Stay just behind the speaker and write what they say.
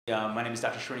My name is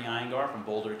Dr. Iyengar from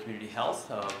Boulder Community Health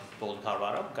of Boulder,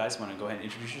 Colorado. Guys, want to go ahead and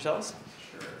introduce yourselves?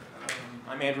 Sure.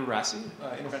 I'm Andrew Rassi,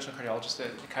 interventional cardiologist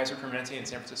at Kaiser Permanente in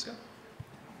San Francisco.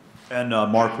 And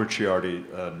Mark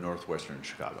Ricciardi, Northwestern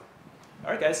Chicago.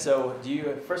 All right, guys. So,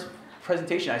 first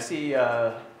presentation? I see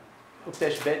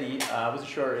Updesh Bedi. I wasn't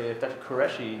sure if Dr.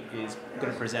 Qureshi is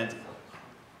going to present.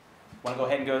 Want to go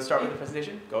ahead and start with the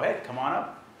presentation? Go ahead. Come on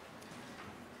up.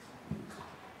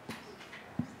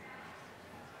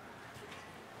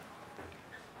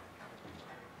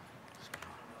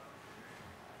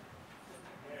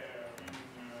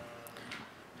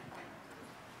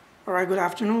 All right, good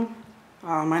afternoon.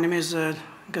 My name is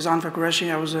Ghazanfar Qureshi.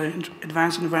 I was an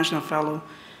advanced interventional fellow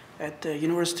at the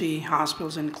University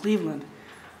Hospitals in Cleveland.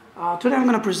 Today I'm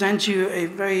going to present you a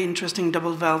very interesting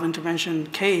double valve intervention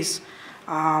case.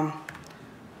 And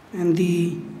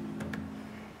the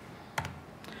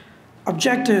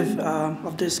objective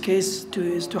of this case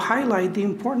is to highlight the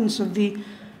importance of the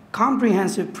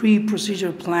comprehensive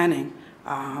pre-procedural planning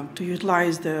to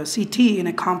utilize the CT in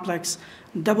a complex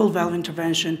double valve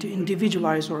intervention to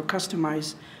individualize or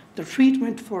customize the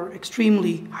treatment for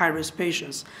extremely high-risk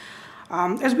patients.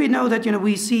 As we know that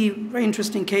we see very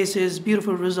interesting cases,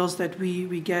 beautiful results that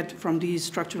we get from these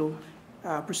structural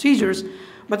procedures,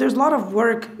 but there's a lot of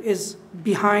work is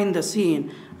behind the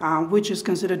scene, which is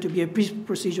considered to be a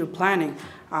pre-procedural planning.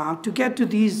 To get to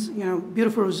these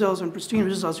beautiful results and pristine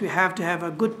results, we have to have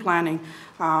a good planning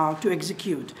to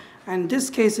execute. And this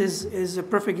case is a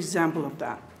perfect example of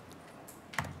that.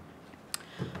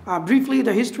 Briefly,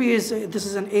 the history is this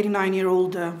is an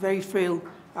 89-year-old, very frail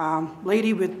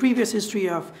lady with previous history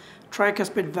of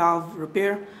tricuspid valve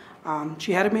repair.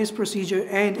 She had a MACE procedure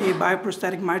and a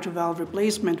bioprosthetic mitral valve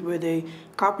replacement with a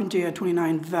Carpentier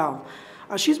 29 valve.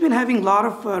 She's been having a lot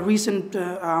of recent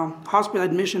hospital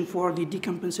admission for the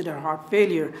decompensated heart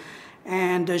failure.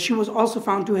 And she was also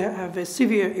found to have a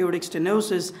severe aortic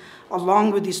stenosis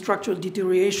along with the structural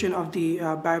deterioration of the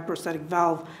bioprosthetic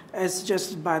valve as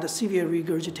suggested by the severe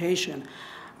regurgitation.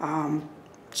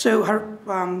 So her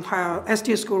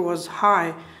STS score was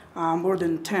high, more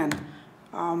than 10.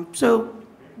 So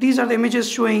these are the images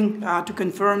showing to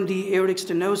confirm the aortic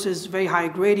stenosis, very high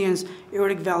gradients,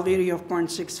 aortic valve area of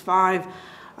 0.65,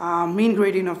 mean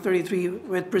gradient of 33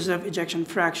 with preserved ejection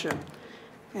fraction.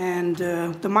 And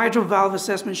the mitral valve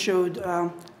assessment showed,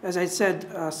 as I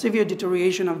said, severe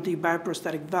deterioration of the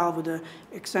bioprosthetic valve with the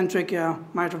eccentric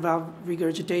mitral valve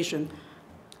regurgitation.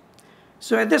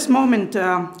 So at this moment,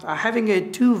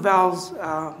 having two valves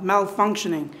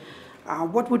malfunctioning,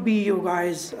 what would be you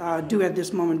guys do at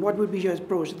this moment? What would be your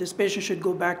approach? This patient should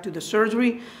go back to the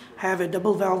surgery, have a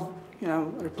double valve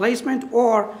replacement,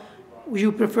 or would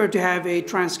you prefer to have a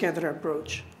transcatheter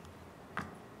approach?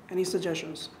 Any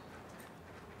suggestions?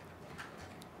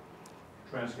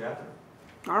 Transcatheter.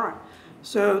 All right.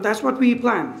 So that's what we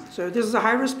plan. So this is a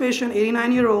high-risk patient,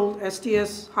 89-year-old,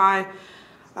 STS high,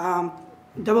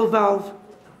 double valve.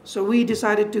 So we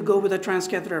decided to go with a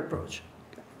transcatheter approach.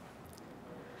 Okay.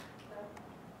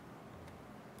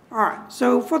 All right.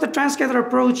 So for the transcatheter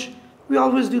approach, we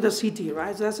always do the CT,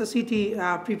 right? So that's a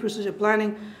CT pre-procedure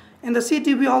planning. In the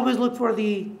CT, we always look for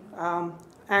the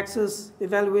axis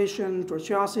evaluation,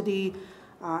 tortuosity,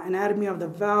 anatomy of the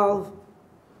valve,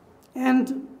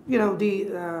 and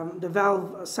the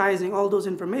valve sizing, all those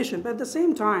information. But at the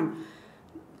same time,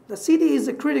 the CT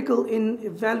is critical in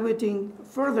evaluating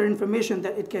further information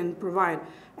that it can provide.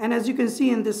 And as you can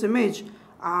see in this image,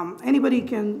 anybody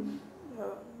can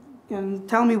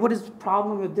tell me what is the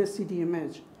problem with this CT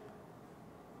image.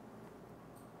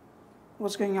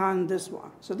 What's going on in this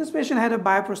one? So this patient had a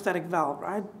bioprosthetic valve,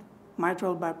 right?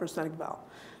 Mitral bioprosthetic valve.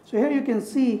 So here you can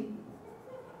see.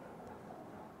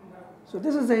 So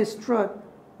this is a strut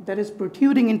that is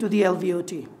protruding into the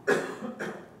LVOT.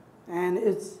 And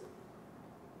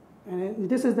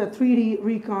this is the 3D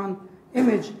recon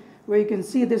image where you can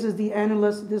see this is the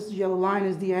annulus, this yellow line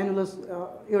is the annulus,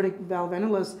 aortic valve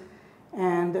annulus,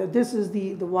 and this is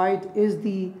the white is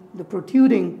the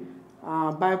protruding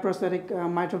bioprosthetic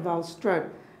mitral valve strut.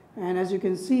 And as you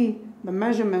can see, the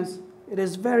measurements, it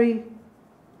is very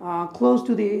close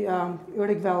to the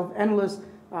aortic valve annulus,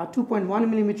 2.1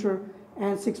 millimeter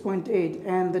and 6.8,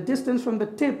 and the distance from the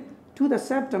tip to the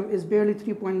septum is barely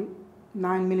 3.9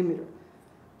 millimeter.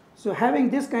 So having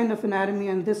this kind of anatomy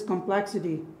and this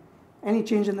complexity, any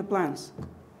change in the plans?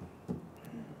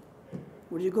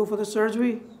 Would you go for the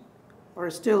surgery or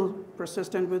still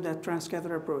persistent with that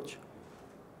transcatheter approach?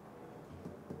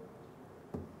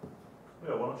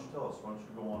 Yeah, why don't you tell us? Why don't you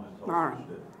go on and tell All us right. what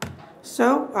you did?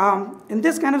 So in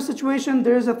this kind of situation,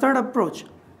 there is a third approach.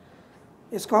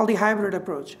 It's called the hybrid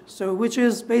approach, so which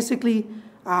is basically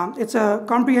It's a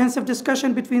comprehensive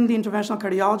discussion between the interventional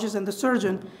cardiologist and the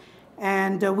surgeon,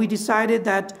 and we decided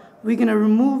that we're going to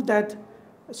remove that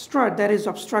strut that is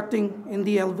obstructing in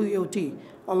the LVOT,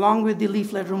 along with the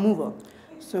leaflet removal.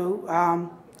 So,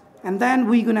 and then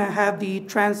we're going to have the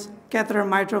transcatheter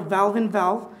mitral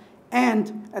valve-in-valve,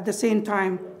 and at the same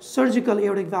time, surgical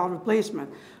aortic valve replacement.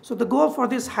 So the goal for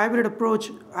this hybrid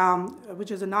approach,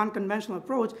 which is a non-conventional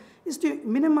approach, is to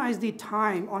minimize the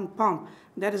time on pump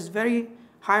that is very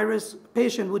high-risk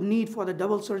patient would need for the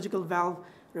double surgical valve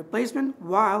replacement,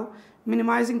 while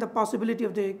minimizing the possibility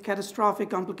of the catastrophic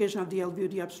complication of the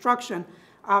LVOT obstruction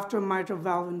after mitral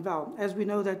valve-in-valve. As we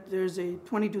know that there's a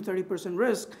 20 to 30%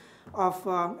 risk of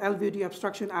LVOT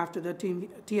obstruction after the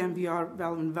TMVR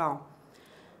valve-in-valve.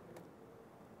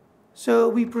 So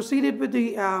we proceeded with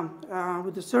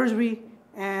the surgery,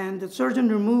 and the surgeon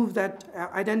removed that,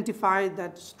 identified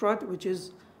that strut which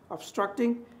is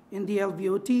obstructing in the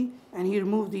LVOT, and he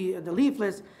removed the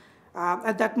leaflets.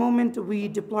 At that moment, we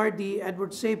deployed the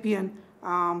Edwards Sapien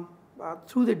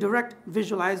through the direct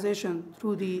visualization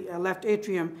through the left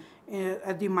atrium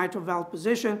at the mitral valve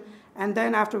position, and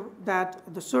then after that,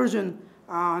 the surgeon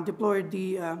deployed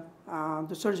the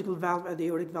surgical valve at the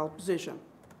aortic valve position.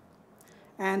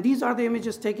 And these are the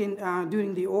images taken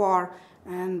during the OR,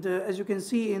 and as you can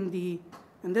see in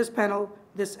this panel,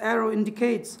 this arrow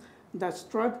indicates that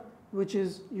strut, which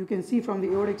is, you can see from the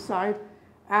aortic side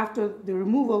after the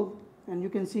removal, and you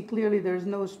can see clearly there's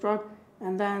no strut,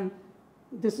 and then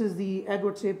this is the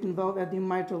Edwards Sapien valve at the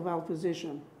mitral valve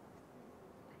position.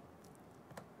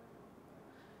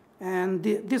 And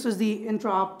this is the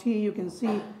intra-op T. You can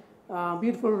see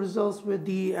beautiful results with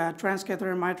the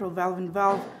transcatheter mitral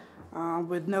valve-in-valve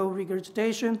with no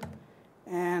regurgitation.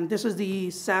 And this is the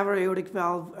SAVR aortic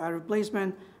valve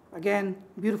replacement. Again,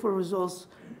 beautiful results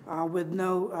with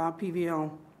no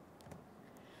PVL.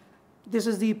 This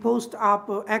is the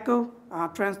post-op echo,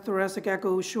 transthoracic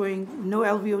echo showing no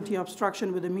LVOT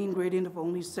obstruction with a mean gradient of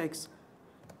only 6.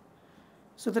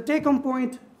 So the take-home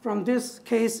point from this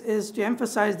case is to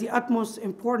emphasize the utmost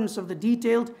importance of the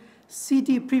detailed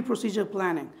CT pre-procedure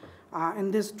planning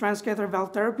in this transcatheter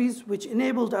valve therapies, which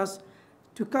enabled us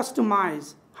to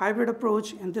customize hybrid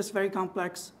approach in this very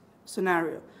complex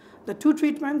scenario. The two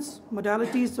treatments,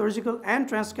 modalities, surgical and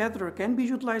transcatheter, can be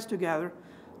utilized together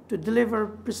to deliver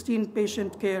pristine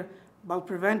patient care while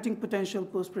preventing potential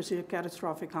post-procedure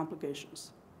catastrophic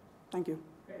complications. Thank you.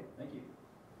 Okay, thank you.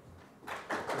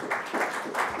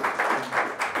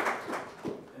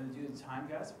 And due to time,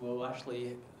 guys, we'll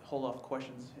actually hold off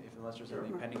questions unless there's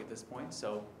anything pending at this point.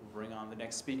 So we'll bring on the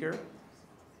next speaker.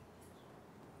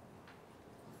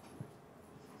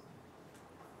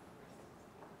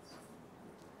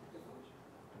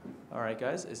 All right,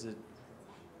 guys, is it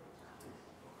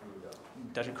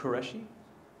Dr. Qureshi?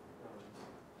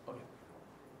 Okay.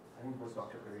 I think it was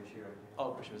Dr. Qureshi right here.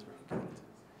 Oh, Qureshi was working.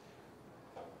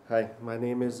 Hi, my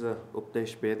name is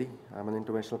Updesh Bedi. I'm an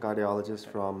interventional cardiologist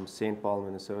from St. Paul,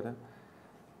 Minnesota.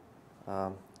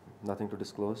 Nothing to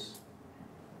disclose.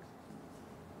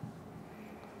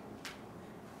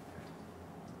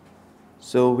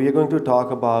 So we are going to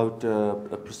talk about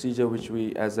a procedure which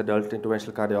we, as adult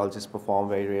interventional cardiologists, perform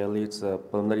very rarely. It's a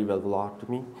pulmonary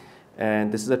valvulotomy.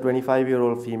 And this is a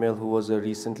 25-year-old female who was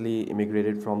recently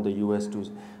immigrated from the US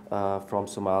from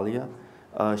Somalia.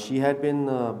 She had been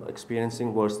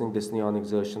experiencing worsening dyspnea on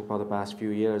exertion for the past few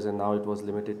years, and now it was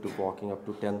limited to walking up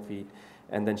to 10 feet,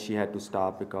 and then she had to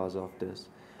stop because of this.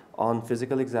 On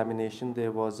physical examination,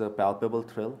 there was a palpable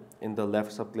thrill in the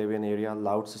left subclavian area,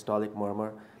 loud systolic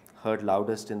murmur, heard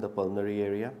loudest in the pulmonary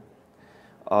area.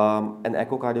 An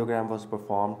echocardiogram was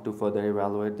performed to further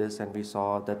evaluate this, and we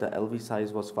saw that the LV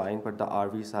size was fine, but the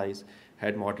RV size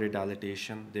had moderate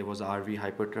dilatation. There was RV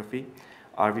hypertrophy.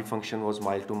 RV function was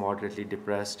mild to moderately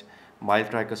depressed, mild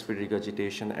tricuspid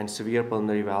regurgitation, and severe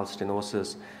pulmonary valve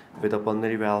stenosis with a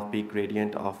pulmonary valve peak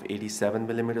gradient of 87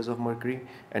 millimeters of mercury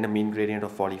and a mean gradient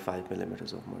of 45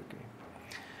 millimeters of mercury.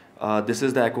 This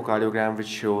is the echocardiogram which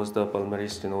shows the pulmonary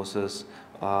stenosis,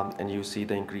 and you see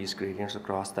the increased gradients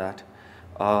across that.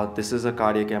 This is a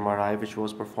cardiac MRI which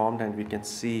was performed, and we can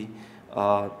see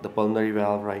the pulmonary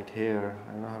valve right here.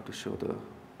 I don't know how to show the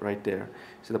right there.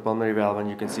 See the pulmonary valve, and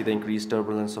you can see the increased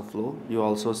turbulence of flow. You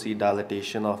also see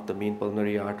dilatation of the mean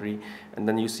pulmonary artery, and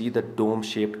then you see the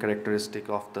dome-shaped characteristic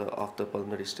of the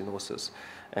pulmonary stenosis.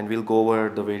 And we'll go over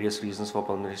the various reasons for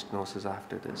pulmonary stenosis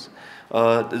after this.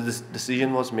 This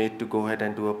decision was made to go ahead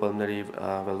and do a pulmonary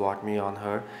valvotomy on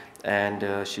her,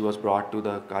 and she was brought to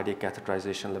the cardiac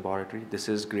catheterization laboratory. This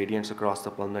is gradients across the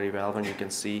pulmonary valve, and you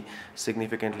can see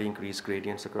significantly increased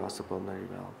gradients across the pulmonary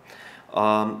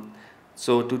valve.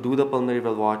 So to do the pulmonary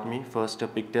valvotomy, first a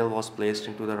pigtail was placed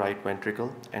into the right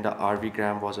ventricle and a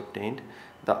RV-gram was obtained.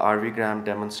 The RV-gram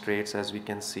demonstrates, as we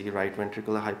can see, right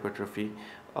ventricular hypertrophy.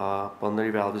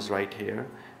 Pulmonary valve is right here,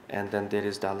 and then there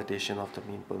is dilatation of the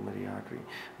mean pulmonary artery.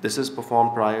 This is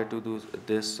performed prior to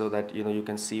this so that you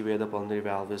can see where the pulmonary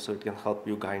valve is, so it can help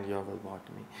you guide your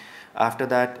valvotomy. After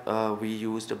that, we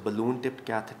used a balloon-tipped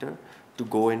catheter to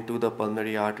go into the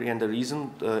pulmonary artery, and the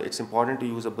reason it's important to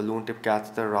use a balloon-tipped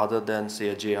catheter rather than say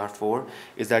a JR4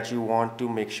 is that you want to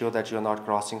make sure that you're not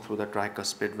crossing through the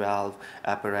tricuspid valve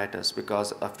apparatus,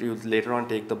 because if you later on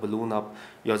take the balloon up,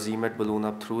 your ZMET balloon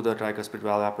up through the tricuspid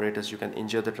valve apparatus, you can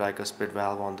injure the tricuspid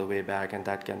valve on the way back, and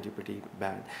that can be pretty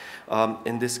bad.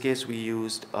 In this case, we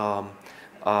used a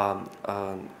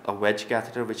wedge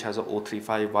catheter which has a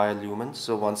 035 wire lumen.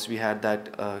 So once we had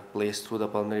that placed through the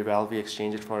pulmonary valve, we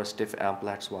exchanged it for a stiff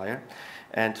Amplatz wire.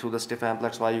 And through the stiff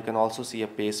Amplatz wire, you can also see a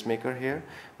pacemaker here,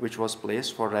 which was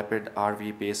placed for rapid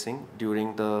RV pacing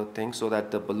during the thing, so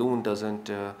that the balloon doesn't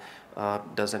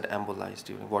embolize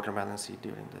during watermelon seed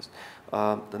during this.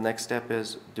 The next step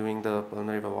is doing the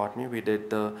pulmonary valvotomy. We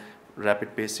did the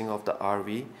rapid pacing of the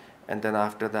RV, and then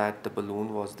after that, the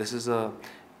balloon was, this is a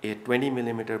 20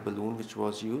 millimeter balloon which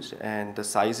was used, and the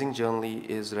sizing generally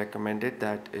is recommended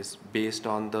that is based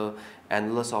on the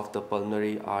annulus of the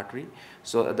pulmonary artery.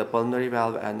 So the pulmonary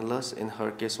valve annulus in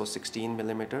her case was 16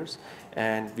 millimeters,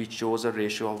 and we chose a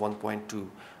ratio of 1.2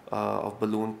 of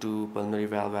balloon to pulmonary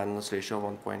valve annulus ratio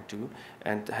of 1.2,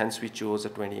 and hence we chose a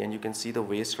 20. And you can see the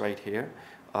waist right here.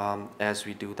 As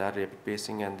we do that rapid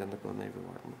pacing and then the pulmonary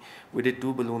valvotomy. We did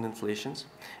 2 balloon inflations,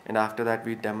 and after that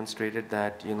we demonstrated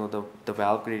that the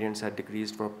valve gradients had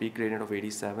decreased from a peak gradient of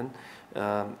 87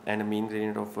 and a mean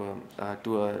gradient of a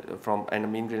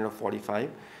mean gradient of 45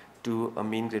 to a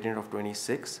mean gradient of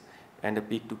 26 and a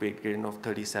peak to peak gradient of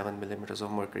 37 millimeters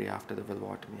of mercury after the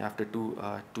valvotomy, after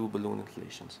two balloon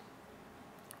inflations.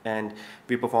 And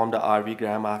we performed a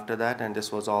RV-gram after that, and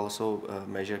this was also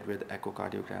measured with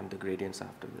echocardiogram, the gradients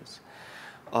after this.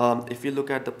 If you look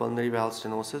at the pulmonary valve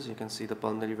stenosis, you can see the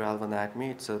pulmonary valve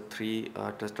anatomy. It's a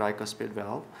tricuspid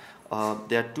valve.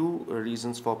 There are 2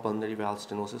 reasons for pulmonary valve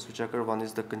stenosis which occur. One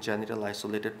is the congenital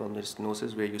isolated pulmonary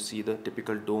stenosis, where you see the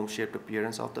typical dome-shaped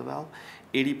appearance of the valve.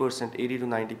 80 to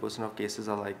 90% of cases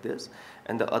are like this.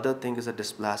 And the other thing is a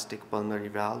dysplastic pulmonary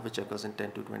valve, which occurs in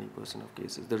 10 to 20% of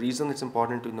cases. The reason it's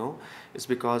important to know is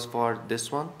because for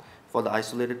this one, for the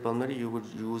isolated pulmonary, you would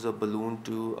use a balloon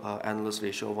to annulus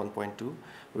ratio of 1.2,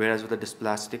 whereas with a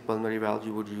dysplastic pulmonary valve,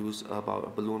 you would use about a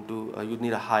balloon to, you'd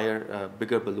need a higher,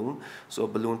 bigger balloon. So a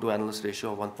balloon to annulus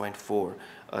ratio of 1.4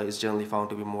 is generally found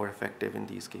to be more effective in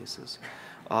these cases.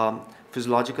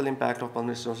 Physiological impact of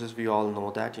pulmonary stenosis, we all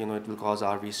know that, it will cause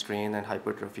RV strain and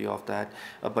hypertrophy of that.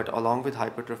 But along with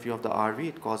hypertrophy of the RV,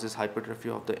 it causes hypertrophy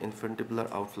of the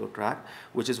infundibular outflow tract,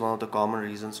 which is one of the common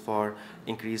reasons for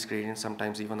increased gradient,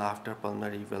 sometimes even after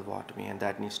pulmonary valvotomy, and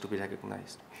that needs to be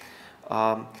recognized.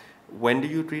 When do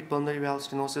you treat pulmonary valve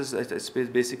stenosis? It's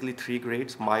basically 3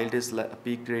 grades. Mild is a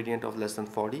peak gradient of less than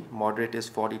 40, moderate is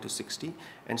 40 to 60,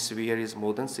 and severe is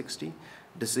more than 60.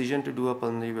 Decision to do a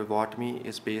pulmonary valvotomy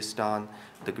is based on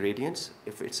the gradients.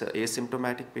 If it's an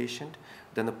asymptomatic patient,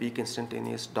 then a peak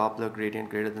instantaneous Doppler gradient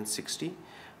greater than 60,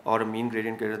 or a mean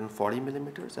gradient greater than 40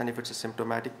 millimeters. And if it's a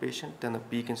symptomatic patient, then a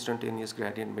peak instantaneous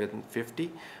gradient more than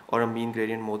 50, or a mean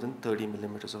gradient more than 30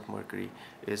 millimeters of mercury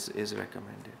is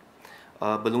recommended.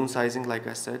 Balloon sizing, like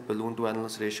I said, balloon to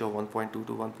annulus ratio of 1.2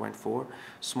 to 1.4.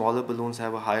 Smaller balloons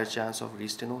have a higher chance of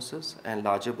restenosis, and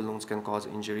larger balloons can cause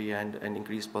injury and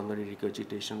increased pulmonary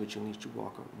regurgitation, which you need to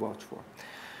watch for.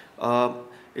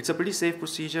 It's a pretty safe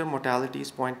procedure. Mortality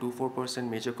is 0.24%,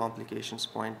 major complications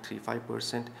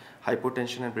 0.35%.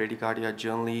 Hypotension and bradycardia are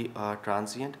generally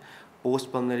transient.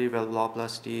 Post-pulmonary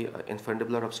valvuloplasty,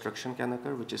 infundibular obstruction can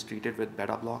occur, which is treated with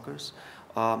beta blockers.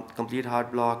 Complete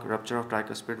heart block, rupture of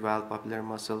tricuspid valve, papillary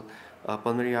muscle,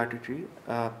 pulmonary artery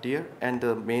tear, and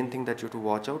the main thing that you have to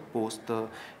watch out post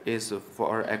is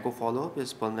for echo follow-up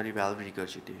is pulmonary valve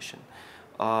regurgitation.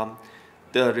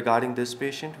 Regarding this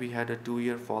patient, we had a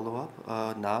 2-year follow-up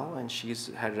now, and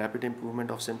she's had rapid improvement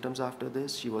of symptoms after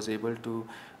this. She was able to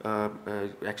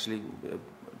actually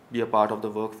be a part of the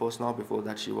workforce now. Before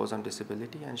that, she was on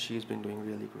disability, and she's been doing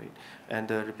really great. And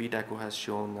the repeat echo has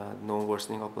shown no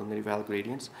worsening of pulmonary valve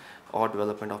gradients or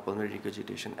development of pulmonary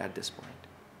regurgitation at this point.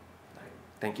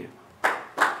 Thank you. Why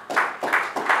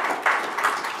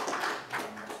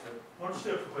don't you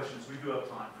stay up for questions? We do have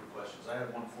time for questions. I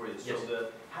have one for you. So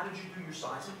Yes. how did you do your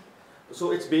sizing?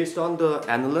 So it's based on the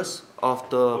annulus of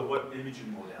the. What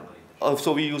imaging modality did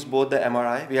So we use both the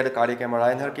MRI. We had a cardiac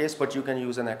MRI in her case, but you can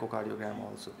use an echocardiogram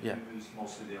also. Yeah. You use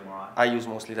mostly the MRI? I use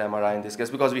mostly the MRI in this case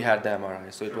because we had the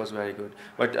MRI, so it was very good.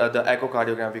 But the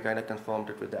echocardiogram, we kind of confirmed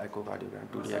it with the echocardiogram,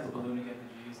 2D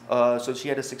echocardiogram. So she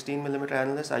had a 16 millimeter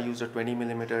annulus. I used a 20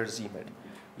 millimeter Z-med.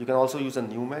 You can also use a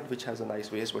new med, which has a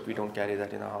nice waist, but we don't carry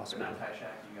that in our hospital. Not TIE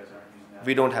shack, you guys aren't using that?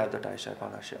 We don't have the TIE shack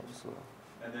on our shelves. So.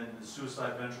 And then the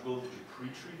suicide ventricle, did you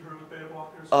pre-treat her with beta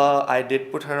blockers? I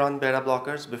did put her on beta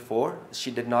blockers before.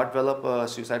 She did not develop a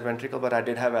suicide ventricle, but I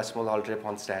did have esmolol drip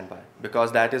on standby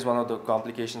because that is one of the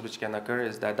complications which can occur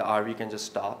is that the RV can just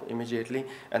stop immediately,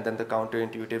 and then the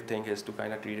counterintuitive thing is to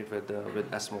kind of treat it with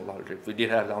esmolol drip. We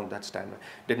did have on that standby.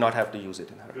 Did not have to use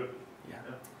it in her. Good. Yeah.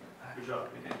 Good job.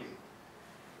 Thank you.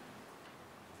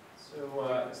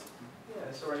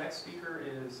 So our next speaker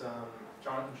is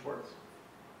Jonathan Schwartz.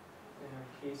 And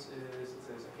our case is, it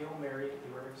says a Hail Mary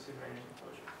aortic pseudoaneurysm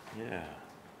closure. Yeah.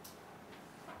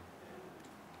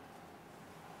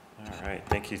 All right,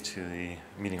 thank you to the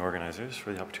meeting organizers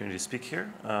for the opportunity to speak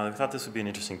here. I thought this would be an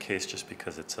interesting case just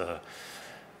because it's a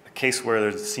case where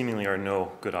there seemingly are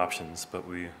no good options, but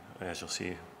we, as you'll see,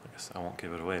 I guess I won't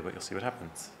give it away, but you'll see what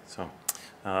happens. So,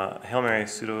 Hail Mary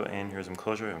pseudoaneurysm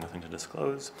closure, I have nothing to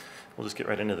disclose. We'll just get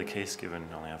right into the case given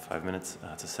I only have 5 minutes.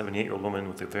 It's a 78-year-old woman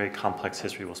with a very complex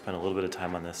history. We'll spend a little bit of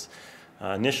time on this.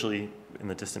 Initially, in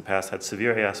the distant past, had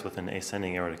severe AS with an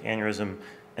ascending aortic aneurysm,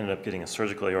 ended up getting a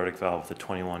surgical aortic valve with a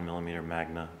 21 millimeter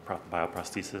magna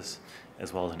bioprosthesis,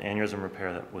 as well as an aneurysm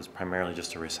repair that was primarily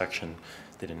just a resection.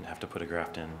 They didn't have to put a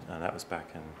graft in. That was back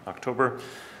in October.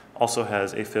 Also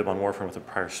has AFib on warfarin with a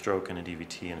prior stroke and a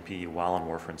DVT and a PE while on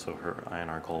warfarin, so her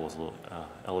INR goal was a little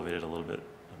elevated a little bit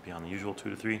beyond the usual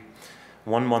 2 to 3.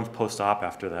 1 month post-op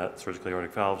after that surgical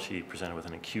aortic valve, she presented with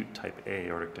an acute type A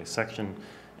aortic dissection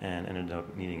and ended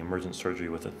up needing emergent surgery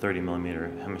with a 30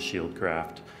 millimeter hemishield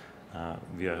graft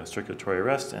via circulatory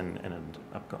arrest and ended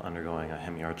up undergoing a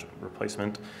hemiarch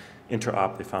replacement.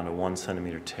 Intra-op, they found a 1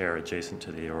 centimeter tear adjacent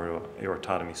to the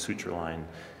aortotomy suture line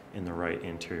in the right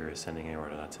anterior ascending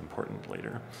aorta. That's important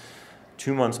later.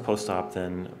 2 months post-op,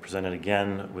 then presented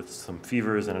again with some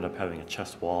fevers, ended up having a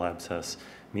chest wall abscess,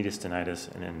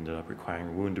 mediastinitis, and ended up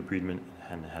requiring wound debridement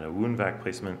and had a wound vac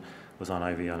placement, was on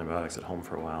IV antibiotics at home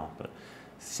for a while, but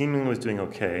seemingly was doing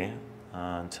okay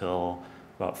until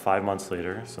about 5 months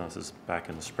later, so this is back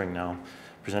in the spring now,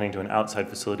 presenting to an outside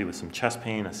facility with some chest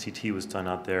pain. A CT was done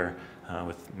out there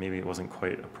with maybe it wasn't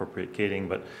quite appropriate gating,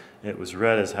 but it was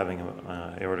read as having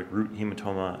an aortic root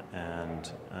hematoma,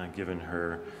 and given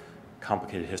her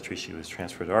complicated history, she was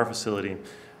transferred to our facility.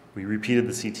 We repeated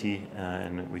the CT,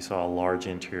 and we saw a large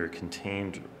anterior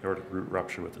contained aortic root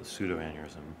rupture with a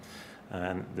pseudoaneurysm.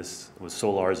 And this was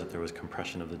so large that there was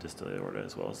compression of the distal aorta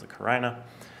as well as the carina.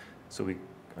 So we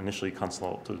initially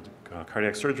consulted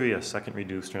cardiac surgery. A second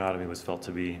reduced sternotomy was felt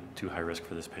to be too high risk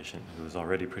for this patient who was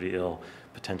already pretty ill,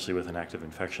 potentially with an active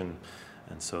infection.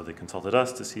 And so they consulted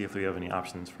us to see if we have any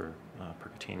options for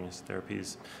percutaneous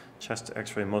therapies. Chest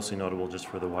x-ray, mostly notable just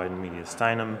for the widened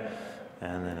mediastinum.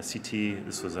 And then a CT,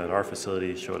 this was at our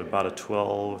facility, showed about a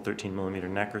 12, 13 millimeter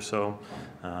neck or so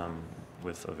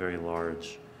with a very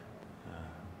large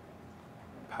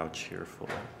pouch here for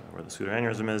where the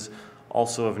pseudoaneurysm is.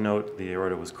 Also of note, the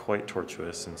aorta was quite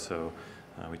tortuous, and so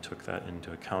we took that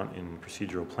into account in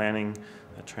procedural planning.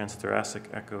 A transthoracic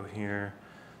echo here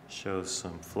shows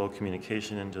some flow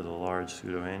communication into the large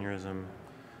pseudoaneurysm,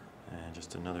 and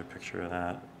just another picture of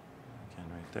that, again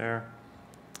right there.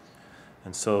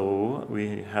 And so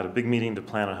we had a big meeting to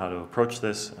plan on how to approach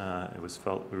this. It was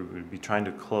felt we would be trying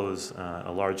to close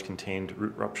a large contained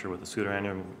root rupture with a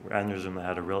pseudoaneurysm that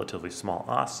had a relatively small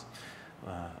os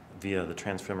via the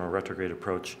transfemoral retrograde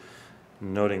approach,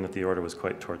 noting that the aorta was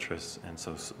quite tortuous, and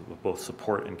so both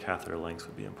support and catheter lengths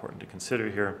would be important to consider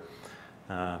here,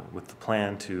 with the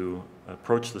plan to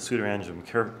approach the pseudoaneurysm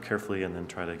carefully and then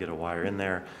try to get a wire in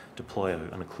there, deploy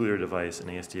an occluder device, an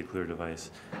ASD occluder device,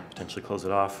 potentially close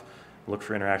it off, look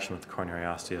for interaction with the coronary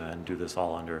ostia, and do this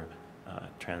all under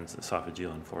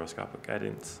transesophageal and fluoroscopic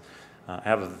guidance. I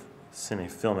have a cine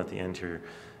film at the end here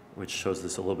which shows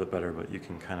this a little bit better, but you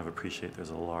can kind of appreciate there's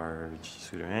a large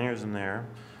pseudoaneurysm there.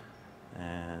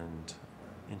 And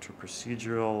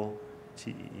intraprocedural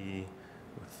TEE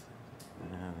with,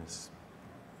 this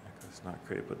echo's not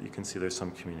great, but you can see there's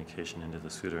some communication into the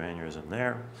pseudoaneurysm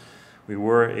there. We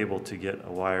were able to get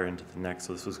a wire into the neck,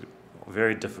 so this was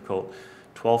very difficult.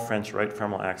 12 French right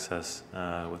femoral access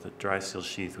with a dry seal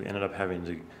sheath. We ended up having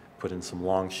to put in some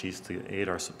long sheaths to aid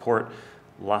our support.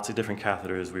 Lots of different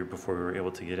catheters before we were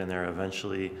able to get in there.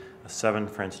 Eventually, a 7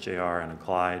 French JR and a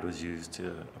glide was used to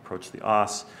approach the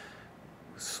os.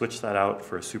 Switched that out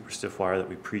for a super stiff wire that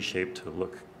we pre-shaped to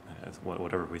look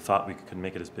whatever we thought we could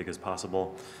make it as big as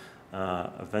possible.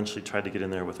 Eventually tried to get in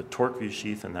there with a torque view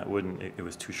sheath, and that wouldn't, it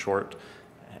was too short.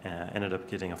 Ended up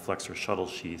getting a flexor shuttle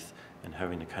sheath and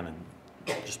having to kind of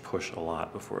just push a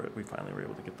lot before we finally were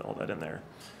able to get all that in there.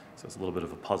 So it's a little bit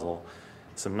of a puzzle.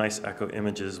 Some nice echo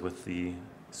images with the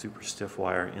super stiff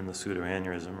wire in the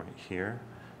pseudoaneurysm right here,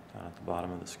 down at the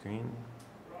bottom of the screen.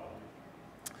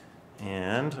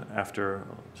 And after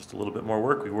just a little bit more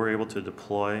work, we were able to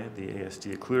deploy the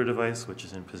ASD occluder device, which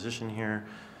is in position here.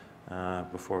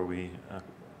 Before we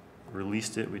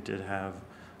released it, we did have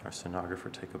our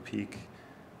sonographer take a peek.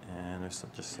 And there's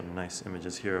just some nice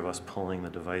images here of us pulling the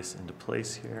device into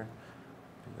place here.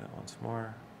 Do that once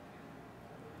more.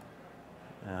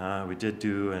 We did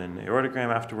do an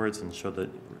aortogram afterwards and showed that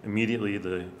immediately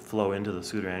the flow into the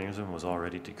pseudoaneurysm was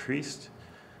already decreased.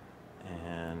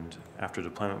 And after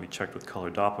deployment, we checked with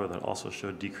color Doppler that also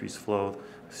showed decreased flow.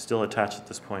 Still attached at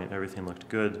this point, everything looked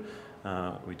good.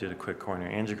 We did a quick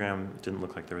coronary angiogram. It didn't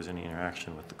look like there was any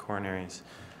interaction with the coronaries.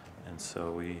 And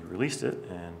so we released it,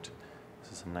 and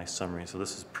this is a nice summary. So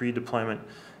this is pre-deployment.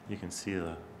 You can see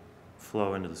the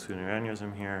flow into the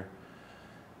pseudoaneurysm here.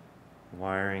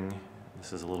 Wiring.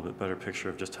 This is a little bit better picture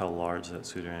of just how large that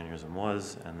pseudoaneurysm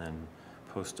was. And then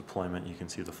post-deployment, you can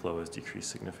see the flow has decreased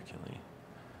significantly.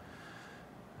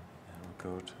 And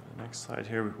we'll go to the next slide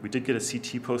here. We did get a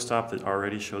CT post-op that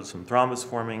already showed some thrombus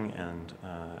forming, and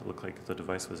it looked like the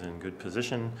device was in good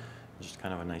position. Just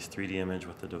kind of a nice 3D image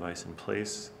with the device in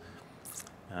place.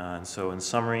 And so in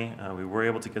summary, we were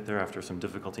able to get there after some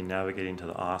difficulty navigating to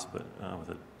the OS, but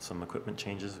with some equipment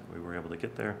changes, we were able to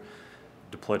get there.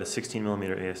 Deployed a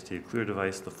 16mm ASD occluder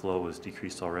device. The flow was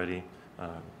decreased already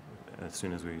as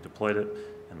soon as we deployed it,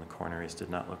 and the coronaries did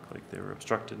not look like they were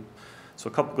obstructed. So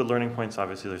a couple good learning points.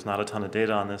 Obviously, there's not a ton of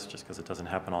data on this just because it doesn't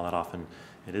happen all that often.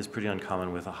 It is pretty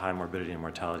uncommon with a high morbidity and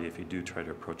mortality if you do try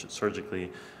to approach it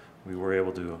surgically. We were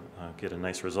able to get a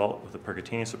nice result with the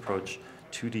percutaneous approach.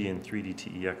 2D and 3D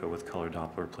TE echo with color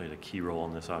Doppler played a key role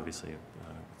in this, obviously,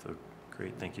 with a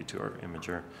great thank you to our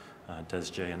imager,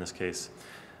 Des J in this case.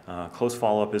 Close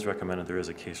follow-up is recommended. There is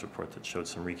a case report that showed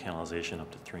some recanalization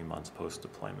up to 3 months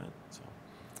post-deployment. So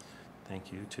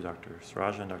thank you to Dr.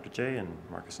 Saraja and Dr. J and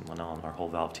Marcus and Linnell and our whole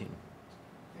valve team.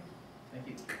 Thank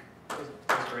you. That was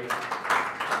great.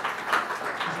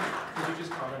 Could you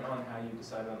just comment on how you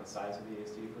decided on the size of the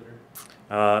ASD occluder?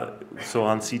 So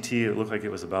on CT, it looked like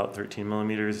it was about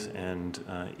 13mm, and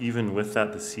even with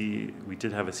that, we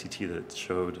did have a CT that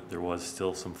showed there was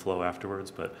still some flow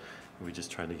afterwards, but we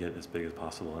just tried to get as big as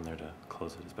possible in there to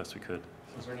close it as best we could.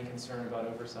 Was there any concern about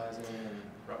oversizing and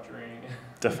rupturing?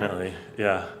 Definitely,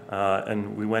 yeah.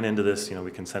 And we went into this,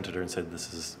 we consented her and said,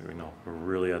 this is, we're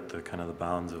really at the kind of the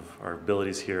bounds of our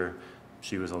abilities here.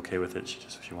 She was okay with it.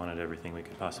 She wanted everything we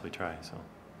could possibly try. So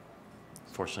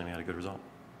fortunately, we had a good result.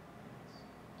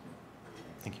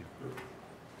 Thank you.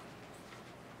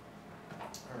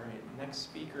 All right, next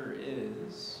speaker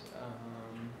is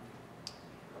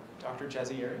Dr.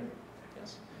 Jazayeri.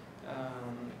 Yes. A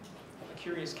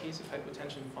curious case of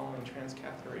hypotension following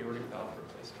transcatheter aortic valve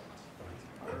replacement.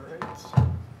 All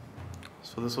right.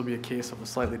 So this will be a case of a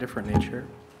slightly different nature.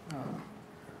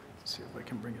 Let's see if I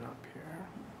can bring it up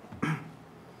here.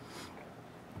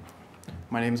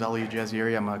 My name is Ali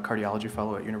Jazayeri. I'm a cardiology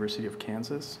fellow at University of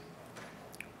Kansas.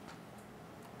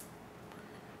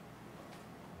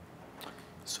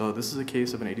 So this is a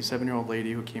case of an 87-year-old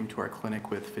lady who came to our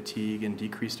clinic with fatigue and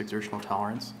decreased exertional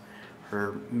tolerance.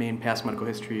 Her main past medical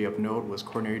history of note was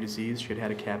coronary disease. She had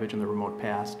had a CABG in the remote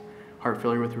past, heart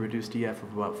failure with a reduced EF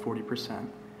of about 40%,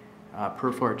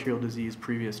 peripheral arterial disease,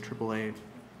 previous AAA,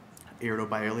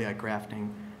 aortobileal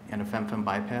grafting, and a fem-fem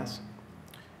bypass.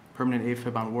 Permanent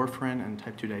AFib on warfarin and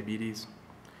type 2 diabetes.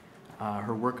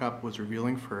 Her workup was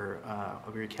revealing for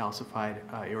a very calcified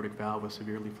aortic valve with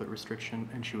severe leaflet restriction,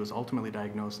 and she was ultimately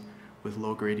diagnosed with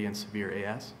low gradient severe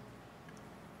AS.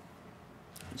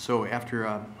 So after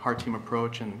a heart team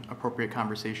approach and appropriate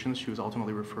conversations, she was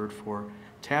ultimately referred for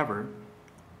TAVR.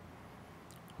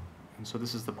 And so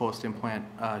this is the post-implant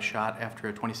shot after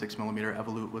a 26mm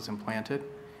Evolute was implanted.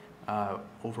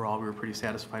 Overall, we were pretty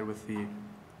satisfied with the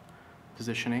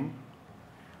positioning,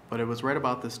 but it was right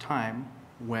about this time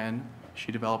when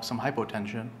she developed some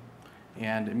hypotension,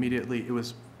 and immediately, it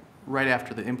was right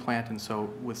after the implant, and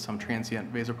so with some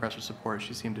transient vasopressor support,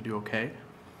 she seemed to do okay.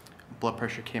 Blood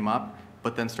pressure came up,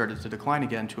 but then started to decline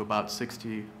again to about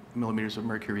 60mm of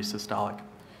mercury systolic.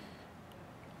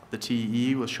 The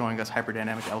TEE was showing us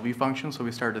hyperdynamic LV function, so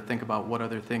we started to think about what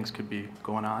other things could be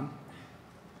going on.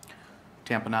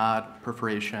 Tamponade,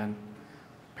 perforation,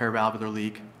 paravalvular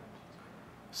leak,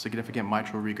 significant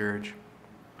mitral regurg,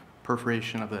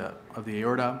 perforation of the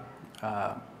aorta,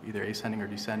 either ascending or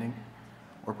descending,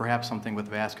 or perhaps something with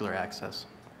vascular access.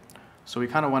 So we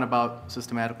kind of went about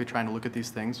systematically trying to look at these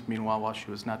things, meanwhile, while she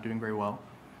was not doing very well.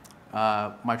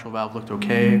 Mitral valve looked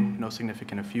okay, no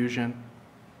significant effusion.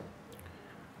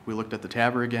 We looked at the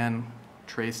TAVR again,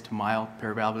 traced mild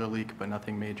paravalvular leak, but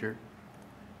nothing major.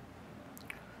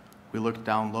 We looked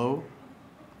down low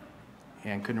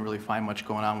and couldn't really find much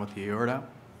going on with the aorta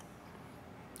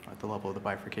at the level of the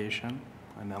bifurcation,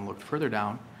 and then looked further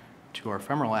down to our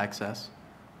femoral access,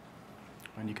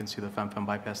 and you can see the fem-fem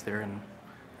bypass there, and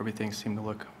everything seemed to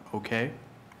look okay.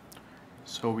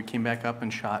 So we came back up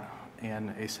and shot an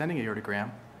ascending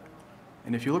aortogram,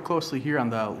 and if you look closely here on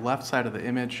the left side of the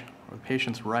image, or the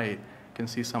patient's right, you can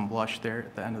see some blush there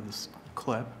at the end of this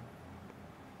clip.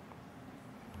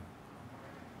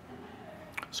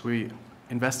 So we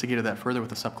investigated that further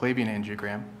with a subclavian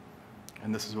angiogram,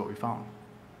 and this is what we found.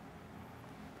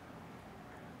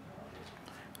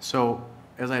 So,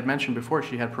 as I had mentioned before,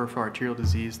 she had peripheral arterial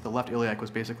disease. The left iliac was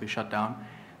basically shut down.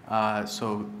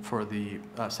 So for the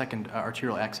second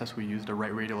arterial access, we used a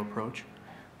right radial approach.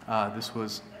 This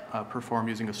was performed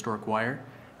using a Stork wire.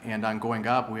 And on going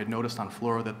up, we had noticed on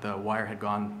fluoro that the wire had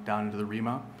gone down into the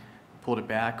rima, pulled it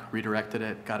back, redirected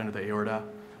it, got into the aorta,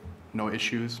 no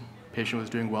issues. Patient was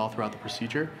doing well throughout the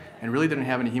procedure and really didn't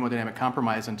have any hemodynamic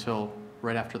compromise until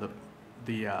right after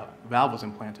the valve was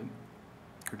implanted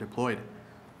or deployed.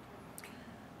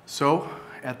 So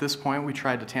at this point, we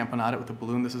tried to tamponade it with a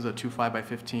balloon. This is a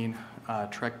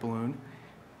 2.5x15 Trek balloon,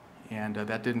 and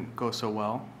that didn't go so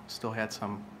well. Still had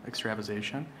some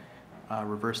extravasation.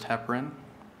 Reversed heparin.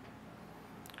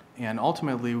 And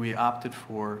ultimately, we opted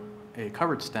for a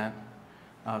covered stent.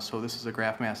 So this is a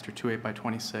Graphmaster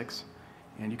 2.8x26.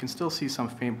 And you can still see some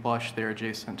faint blush there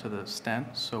adjacent to the stent.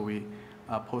 So we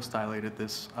post-dilated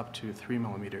this up to 3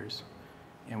 millimeters.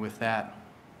 And with that,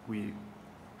 we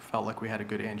felt like we had a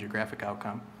good angiographic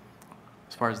outcome.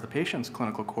 As far as the patient's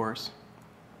clinical course,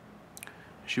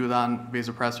 she was on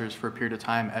vasopressors for a period of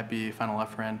time, epi,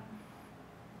 phenylephrine.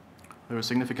 There was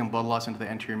significant blood loss into the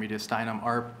anterior mediastinum.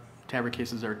 Our TAVR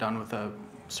cases are done with a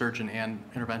surgeon and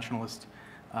interventionalist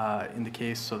in the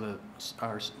case, so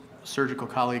our surgical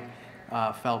colleague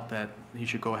felt that he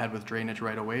should go ahead with drainage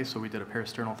right away, so we did a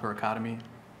peristernal thoracotomy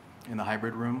in the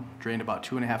hybrid room, drained about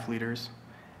 2.5 liters,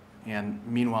 and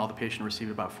meanwhile the patient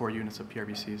received about 4 units of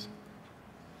PRBCs.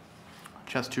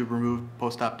 Chest tube removed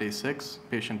post-op day 6,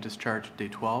 patient discharged day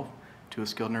 12 to a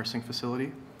skilled nursing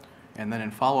facility, and then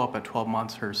in follow-up at 12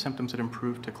 months her symptoms had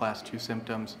improved to class 2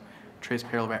 symptoms, trace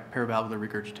paravalvular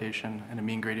regurgitation, and a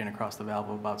mean gradient across the valve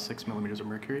of about 6 millimeters of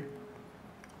mercury.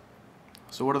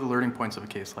 So what are the learning points of a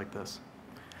case like this?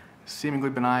 Seemingly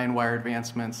benign wire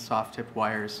advancements, soft-tipped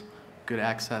wires, good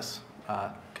access,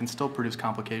 can still produce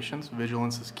complications.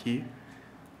 Vigilance is key.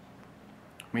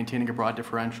 Maintaining a broad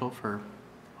differential for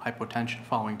hypotension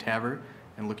following TAVR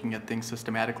and looking at things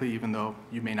systematically even though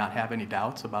you may not have any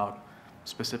doubts about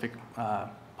specific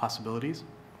possibilities.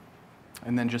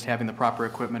 And then just having the proper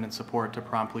equipment and support to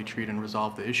promptly treat and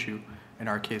resolve the issue. In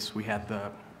our case, we had the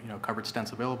covered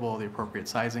stents available, the appropriate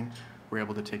sizing. We were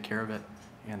able to take care of it,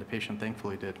 and the patient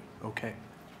thankfully did okay.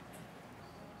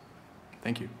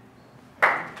 Thank you.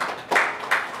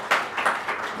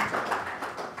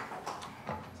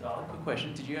 So I'll have a quick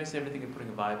question. Did you guys ever think of putting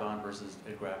a Vibon versus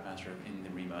a Graphmaster in the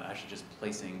REMA, actually just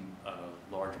placing a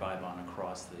large Vibon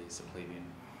across the subclavian?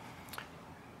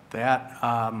 That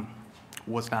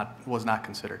was not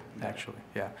considered, actually.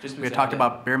 Yeah. We had I talked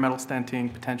about bare metal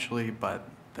stenting potentially, but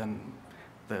then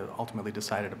they ultimately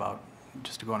decided about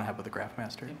just to go on ahead with the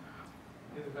Graphmaster. Yeah.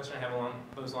 The other question I have along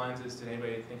those lines is, did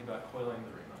anybody think about coiling the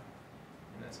REMA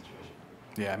in that situation?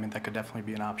 Yeah, I mean, that could definitely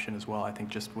be an option as well. I think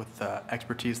just with the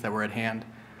expertise that were at hand,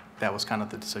 that was kind of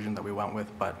the decision that we went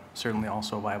with, but certainly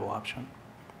also a viable option.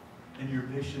 And your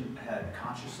patient had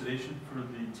conscious sedation for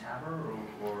the TAVR,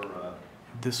 or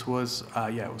This was,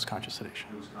 yeah, it was conscious sedation.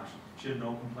 it was conscious? She had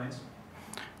no complaints?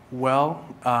 Well,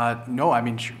 no, I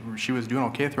mean, she was doing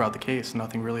okay throughout the case.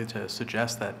 Nothing really to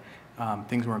suggest that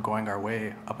things weren't going our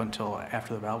way up until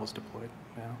after the valve was deployed.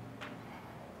 Yeah.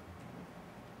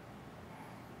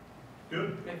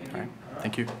 Good. Okay, thank All you. right.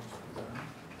 Thank you.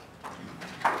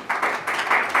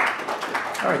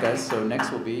 All right, guys, so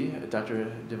next will be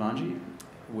Dr. Divanji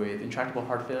with intractable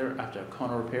heart failure after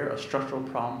Konno repair, a structural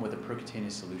problem with a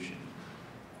percutaneous solution.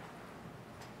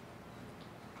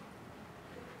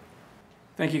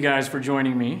 Thank you guys for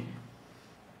joining me.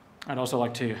 I'd also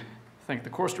like to thank the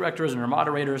course directors and our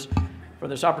moderators for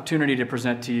this opportunity to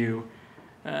present to you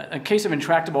a case of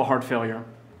intractable heart failure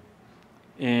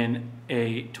in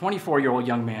a 24-year-old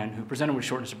young man who presented with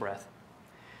shortness of breath.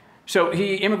 So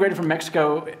he immigrated from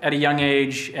Mexico at a young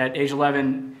age. At age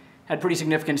 11, had pretty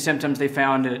significant symptoms. They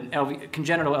found a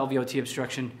congenital LVOT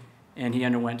obstruction, and he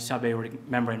underwent subaortic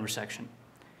membrane resection.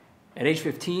 At age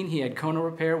 15, he had Konno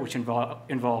repair, which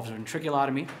involves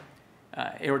ventriculotomy,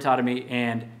 aortotomy,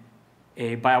 and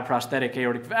a bioprosthetic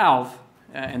aortic valve,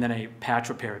 and then a patch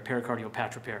repair, a pericardial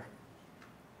patch repair.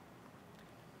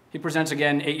 He presents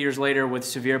again 8 years later with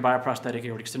severe bioprosthetic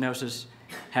aortic stenosis,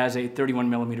 has a 31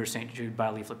 millimeter St. Jude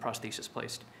bileaflet prosthesis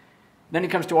placed. Then he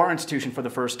comes to our institution for the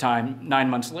first time 9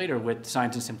 months later with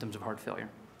signs and symptoms of heart failure.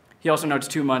 He also notes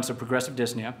 2 months of progressive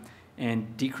dyspnea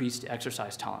and decreased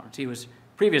exercise tolerance. He was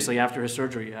previously, after his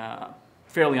surgery,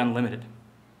 fairly unlimited.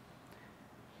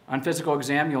 On physical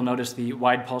exam, you'll notice the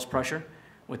wide pulse pressure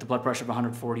with the blood pressure of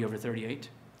 140/38.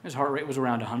 His heart rate was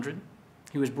around 100.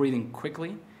 He was breathing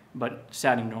quickly, but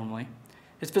satting normally.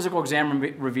 His physical exam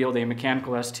revealed a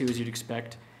mechanical S2, as you'd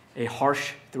expect, a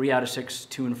harsh 3 out of 6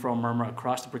 to and fro murmur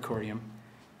across the precordium,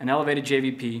 an elevated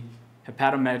JVP,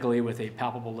 hepatomegaly with a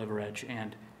palpable liver edge,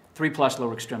 and 3+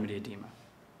 lower extremity edema.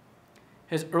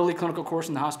 His early clinical course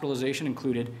in the hospitalization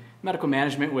included medical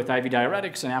management with IV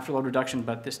diuretics and afterload reduction,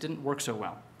 but this didn't work so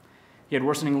well. He had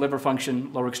worsening liver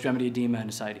function, lower extremity edema, and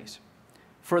ascites.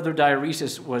 Further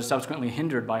diuresis was subsequently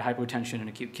hindered by hypotension and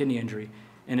acute kidney injury,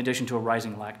 in addition to a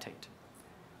rising lactate.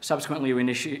 Subsequently,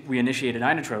 we initiated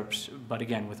inotropes, but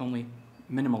again, with only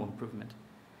minimal improvement.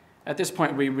 At this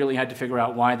point, we really had to figure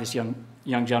out why this young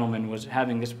gentleman was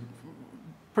having this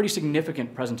pretty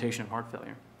significant presentation of heart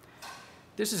failure.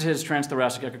 This is his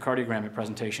transthoracic echocardiogram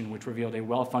presentation, which revealed a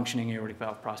well-functioning aortic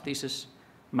valve prosthesis,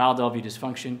 mild LV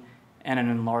dysfunction, and an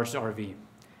enlarged RV.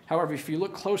 However, if you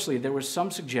look closely, there was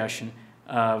some suggestion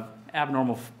of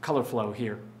abnormal color flow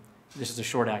here. This is a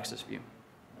short axis view.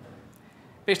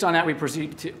 Based on that, we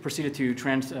proceeded to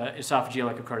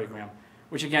transesophageal echocardiogram,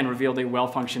 which again revealed a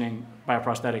well-functioning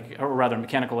bioprosthetic, or rather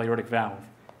mechanical aortic valve.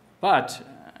 But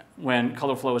when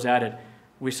color flow was added,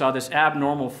 we saw this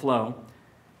abnormal flow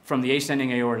from the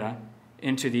ascending aorta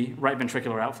into the right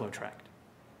ventricular outflow tract.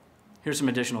 Here's some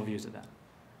additional views of that.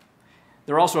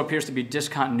 There also appears to be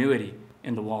discontinuity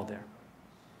in the wall there.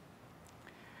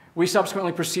 We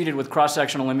subsequently proceeded with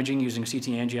cross-sectional imaging using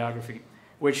CT angiography,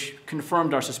 which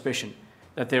confirmed our suspicion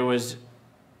that there was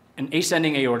an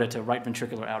ascending aorta to right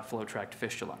ventricular outflow tract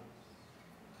fistula.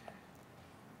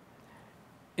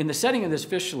 In the setting of this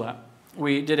fistula,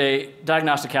 we did a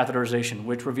diagnostic catheterization,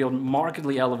 which revealed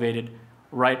markedly elevated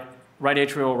right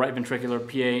atrial, right ventricular,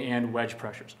 PA, and wedge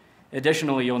pressures.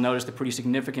 Additionally, you'll notice the pretty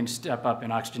significant step up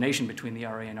in oxygenation between the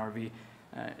RA and RV,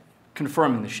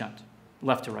 confirming the shunt,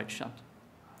 left to right shunt.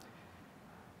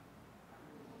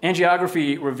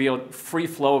 Angiography revealed free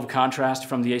flow of contrast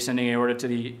from the ascending aorta to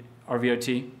the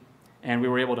RVOT, and we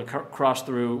were able to cross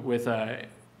through with a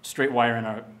straight wire and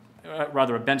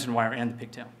a Benson wire and the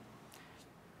pigtail.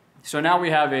 So now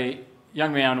we have a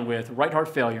young man with right heart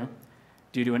failure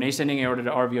due to an ascending aorta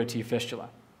to RVOT fistula.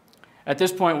 At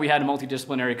this point, we had a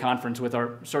multidisciplinary conference with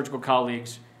our surgical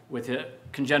colleagues, with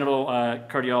congenital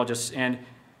cardiologists, and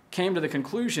came to the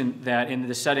conclusion that in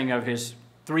the setting of his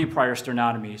 3 prior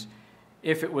sternotomies,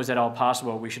 if it was at all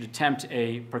possible, we should attempt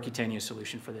a percutaneous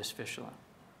solution for this fistula.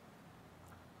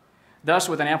 Thus,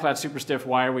 with an Amplat superstiff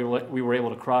wire, we were able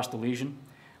to cross the lesion.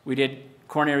 We did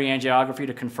coronary angiography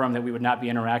to confirm that we would not be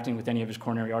interacting with any of his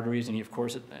coronary arteries, and he, of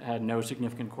course, had no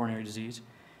significant coronary disease.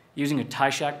 Using a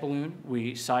Ty-Shack balloon,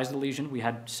 we sized the lesion. We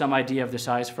had some idea of the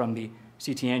size from the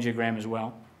CT angiogram as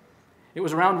well. It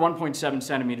was around 1.7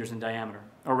 centimeters in diameter,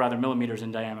 or rather millimeters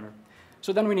in diameter.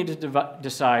 So then we needed to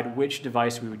decide which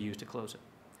device we would use to close it.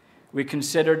 We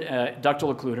considered a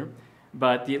ductal occluder,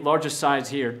 but the largest size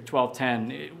here,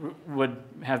 1210, would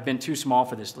have been too small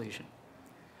for this lesion.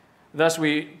 Thus,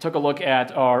 we took a look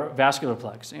at our vascular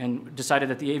plex and decided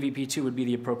that the AVP2 would be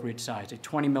the appropriate size, a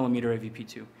 20 millimeter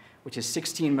AVP2, which is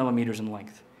 16 millimeters in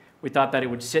length. We thought that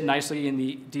it would sit nicely in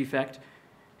the defect,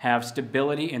 have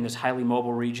stability in this highly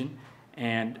mobile region,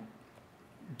 and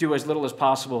do as little as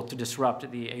possible to disrupt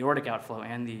the aortic outflow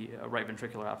and the right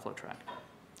ventricular outflow tract.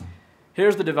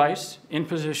 Here's the device in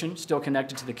position, still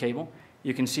connected to the cable.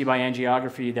 You can see by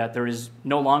angiography that there is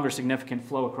no longer significant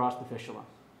flow across the fistula.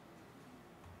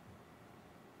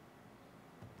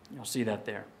 You'll see that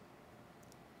there.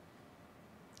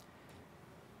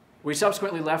 We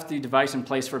subsequently left the device in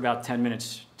place for about 10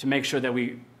 minutes to make sure that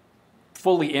we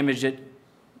fully imaged it,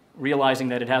 realizing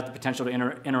that it has the potential to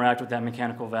interact with that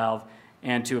mechanical valve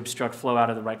and to obstruct flow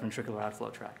out of the right ventricular outflow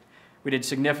tract. We did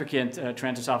significant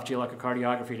transesophageal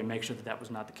echocardiography to make sure that that was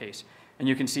not the case. And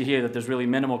you can see here that there's really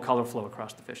minimal color flow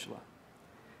across the fistula.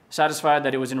 Satisfied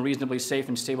that it was in a reasonably safe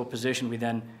and stable position, we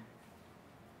then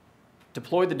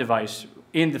deployed the device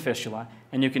in the fistula,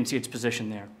 and you can see its position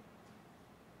there.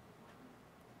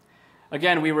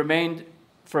 Again, we remained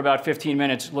for about 15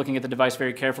 minutes looking at the device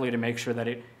very carefully to make sure that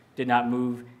it did not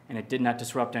move and it did not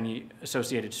disrupt any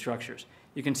associated structures.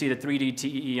 You can see the 3D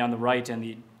TEE on the right and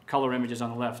the color images on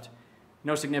the left.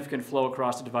 No significant flow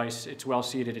across the device. It's well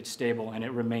seated, it's stable, and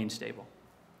it remains stable.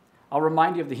 I'll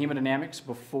remind you of the hemodynamics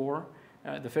before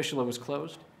the fistula was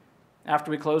closed.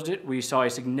 After we closed it, we saw a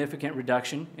significant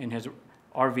reduction in his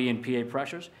RV and PA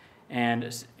pressures,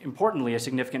 and importantly, a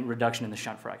significant reduction in the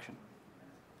shunt fraction.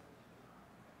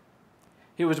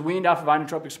 He was weaned off of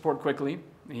inotropic support quickly.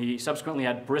 He subsequently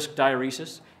had brisk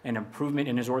diuresis and improvement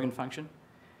in his organ function.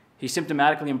 He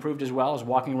symptomatically improved as well as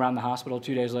walking around the hospital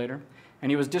 2 days later,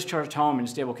 and he was discharged home in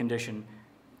stable condition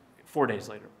 4 days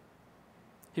later.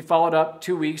 He followed up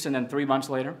 2 weeks and then 3 months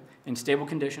later in stable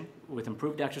condition with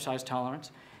improved exercise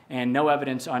tolerance and no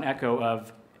evidence on echo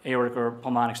of aortic or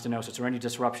pulmonic stenosis or any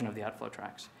disruption of the outflow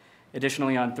tracts.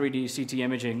 Additionally, on 3D CT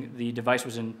imaging, the device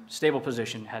was in stable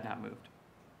position, had not moved.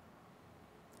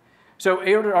 So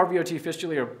aortic RVOT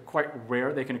fistulae are quite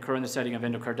rare. They can occur in the setting of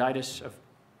endocarditis,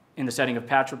 in the setting of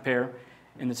patch repair,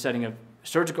 in the setting of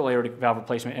surgical aortic valve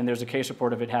replacement, and there's a case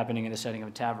report of it happening in the setting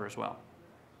of TAVR as well.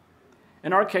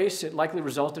 In our case, it likely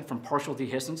resulted from partial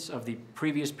dehiscence of the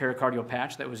previous pericardial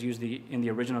patch that was used in the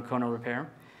original Konno repair.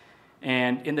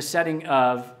 And in the setting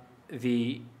of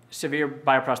the severe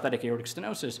bioprosthetic aortic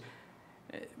stenosis,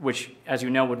 which, as you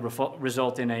know, would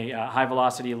result in a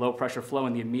high-velocity, low-pressure flow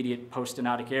in the immediate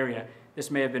post-stenotic area,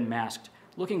 this may have been masked.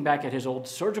 Looking back at his old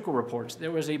surgical reports,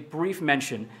 there was a brief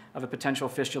mention of a potential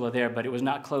fistula there, but it was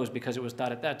not closed because it was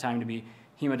thought at that time to be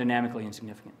hemodynamically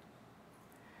insignificant.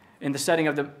 In the setting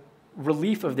of the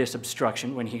relief of this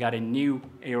obstruction, when he got a new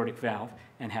aortic valve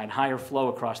and had higher flow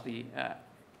across the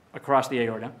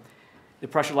aorta, the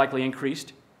pressure likely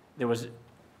increased. There was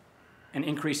an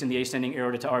increase in the ascending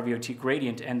aorta to RVOT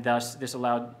gradient, and thus this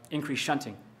allowed increased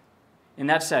shunting. In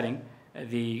that setting,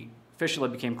 the fistula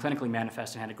became clinically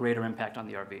manifest and had a greater impact on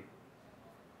the RV.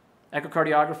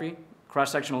 Echocardiography,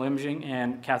 cross-sectional imaging,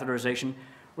 and catheterization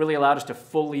really allowed us to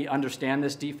fully understand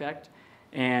this defect,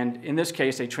 and in this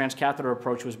case, a transcatheter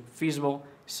approach was feasible,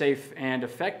 safe, and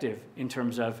effective in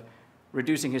terms of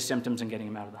reducing his symptoms and getting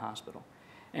him out of the hospital.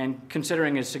 And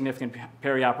considering his significant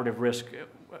perioperative risk,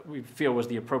 we feel was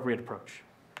the appropriate approach.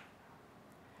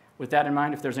 With that in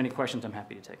mind, if there's any questions, I'm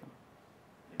happy to take them.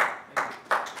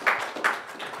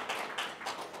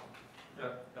 Yeah,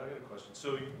 I got a question.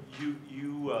 So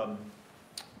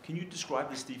can you describe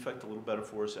this defect a little better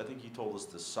for us? I think you told us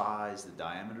the size, the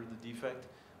diameter of the defect.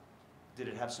 Did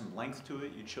it have some length to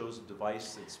it? You chose a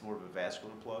device that's more of a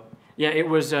vascular plug? Yeah, it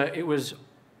was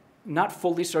not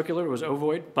fully circular, it was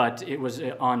ovoid, but it was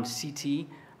on CT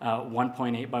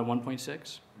 1.8 by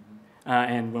 1.6.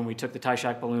 And when we took the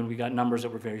Ty-Shak balloon, we got numbers that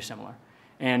were very similar.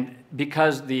 And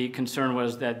because the concern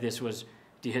was that this was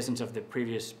dehiscence of the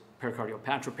previous pericardial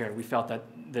patch repair, we felt that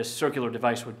this circular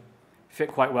device would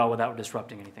fit quite well without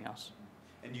disrupting anything else.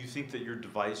 And you think that your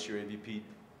device, your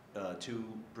AVP2,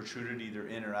 protruded either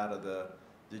in or out of the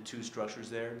two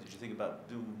structures there? Did you think about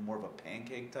doing more of a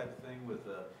pancake type thing with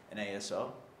an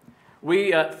ASO?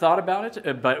 We thought about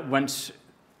it, but once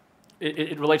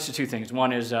it relates to two things.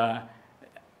 One is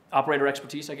operator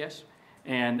expertise, I guess,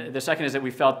 and the second is that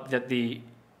we felt that the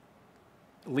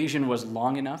lesion was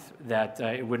long enough that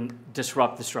it wouldn't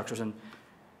disrupt the structures, and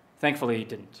thankfully it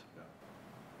didn't. Yeah.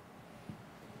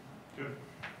 Good.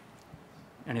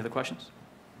 Any other questions?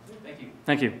 Thank you.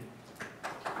 Thank you.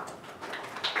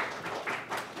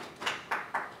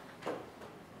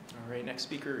 All right, next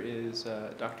speaker is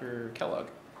Dr. Kellogg.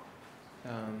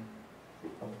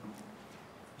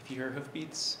 If you hear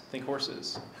hoofbeats, think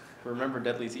horses. Remember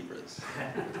deadly zebras.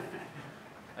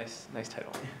 Nice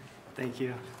title. Thank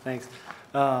you. Thanks.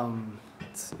 Let's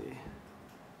see.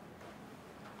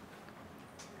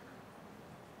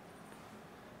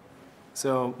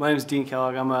 So my name is Dean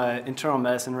Kellogg. I'm an internal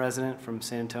medicine resident from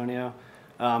San Antonio.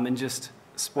 And just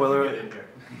spoiler,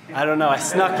 I don't know, I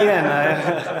snuck in.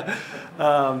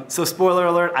 So spoiler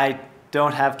alert, I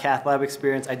don't have cath lab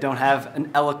experience. I don't have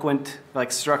an eloquent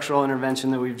structural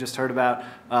intervention that we've just heard about.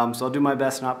 So I'll do my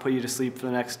best not put you to sleep for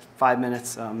the next 5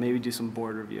 minutes, maybe do some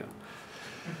board review.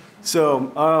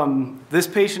 So this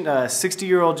patient, a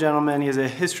 60-year-old gentleman, he has a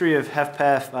history of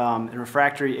HFpEF and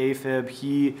refractory AFib.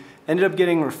 He ended up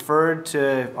getting referred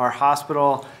to our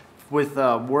hospital with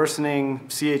worsening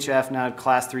CHF, now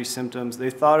class 3 symptoms. They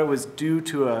thought it was due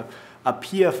to a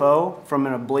PFO from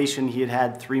an ablation he had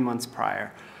had 3 months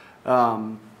prior.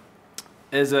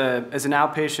 As an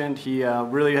outpatient, he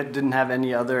really didn't have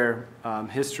any other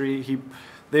history. He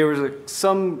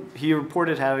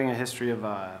reported having a history of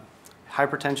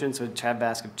hypertension, so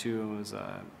CHA2DS2 of 2 and was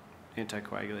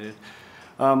anticoagulated.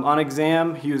 On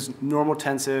exam, he was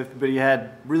normotensive, but he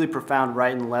had really profound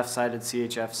right and left-sided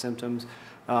CHF symptoms.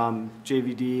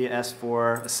 JVD,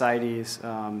 S4, ascites,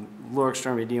 lower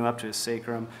extremity edema up to his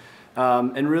sacrum.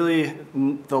 And really,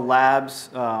 the labs,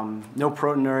 no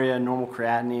proteinuria, normal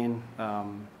creatinine,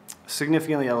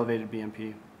 significantly elevated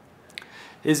BNP.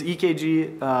 His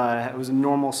EKG was a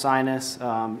normal sinus,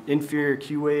 inferior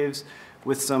Q waves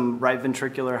with some right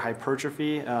ventricular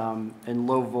hypertrophy and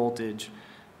low voltage.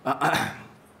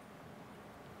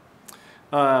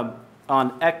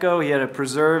 On echo, he had a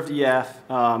preserved EF,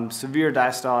 severe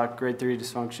diastolic grade 3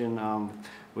 dysfunction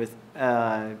with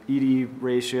ED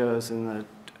ratios in the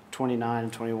 29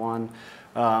 and 21,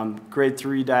 grade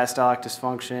 3 diastolic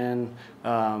dysfunction,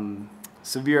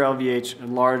 severe LVH,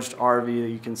 enlarged RV that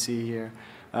you can see here,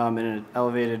 and an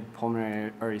elevated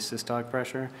pulmonary artery systolic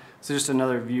pressure. So just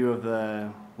another view of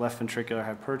the left ventricular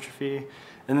hypertrophy.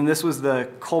 And then this was the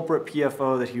culprit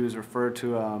PFO that he was referred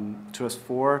to us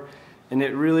for. And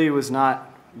it really was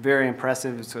not very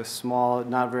impressive. It's a small,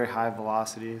 not very high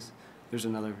velocities. There's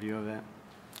another view of it.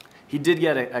 He did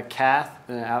get a cath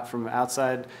out from an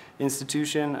outside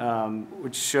institution,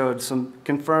 which showed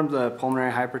confirmed the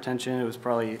pulmonary hypertension. It was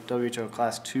probably WHO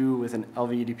class 2 with an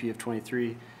LVEDP of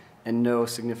 23 and no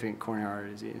significant coronary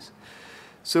artery disease.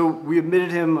 So we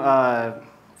admitted him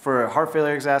for a heart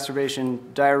failure exacerbation,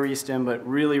 diuresed him, but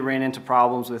really ran into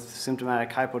problems with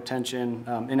symptomatic hypotension,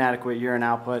 inadequate urine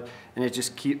output, and it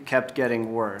just kept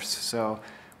getting worse. So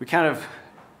we kind of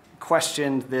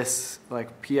questioned this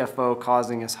like PFO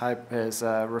causing his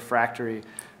refractory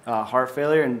heart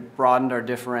failure and broadened our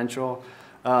differential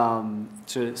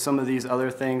to some of these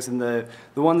other things. And the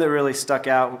one that really stuck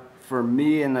out for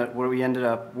me and what we ended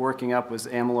up working up was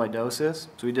amyloidosis.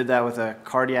 So we did that with a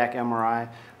cardiac MRI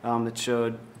that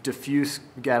showed diffuse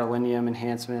gadolinium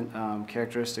enhancement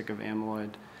characteristic of amyloid.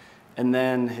 And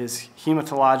then his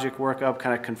hematologic workup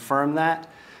kind of confirmed that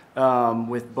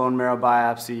with bone marrow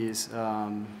biopsies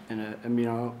and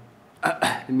an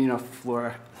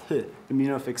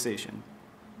immunofixation.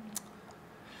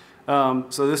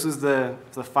 So this was the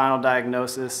final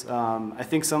diagnosis. I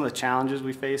think some of the challenges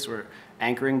we faced were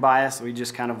anchoring bias. We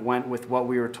just kind of went with what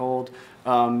we were told.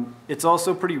 It's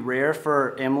also pretty rare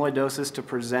for amyloidosis to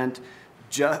present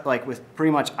just like with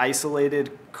pretty much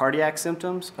isolated cardiac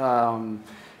symptoms.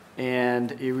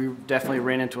 And we definitely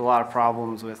ran into a lot of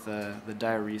problems with the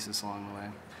diuresis along the way.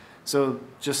 So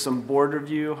just some board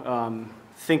review.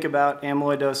 Think about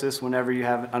amyloidosis whenever you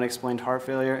have unexplained heart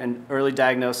failure, and early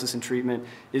diagnosis and treatment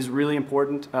is really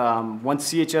important.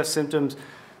 Once CHF symptoms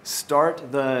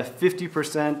start, the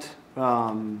 50%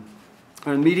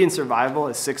 or median survival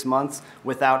is 6 months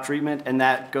without treatment, and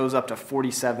that goes up to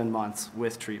 47 months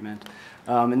with treatment.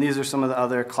 And these are some of the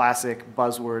other classic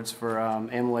buzzwords for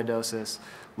amyloidosis.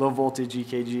 Low voltage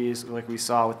EKGs, like we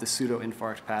saw with the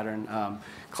pseudoinfarct pattern.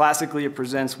 Classically, it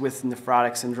presents with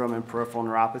nephrotic syndrome and peripheral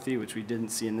neuropathy, which we didn't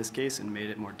see in this case and made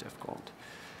it more difficult.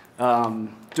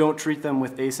 Don't treat them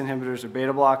with ACE inhibitors or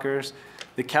beta blockers.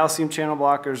 The calcium channel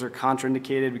blockers are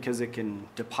contraindicated because it can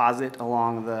deposit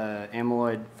along the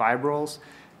amyloid fibrils.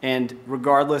 And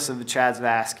regardless of the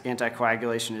CHA2DS2,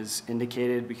 anticoagulation is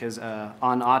indicated because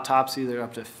on autopsy, there are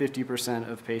up to 50%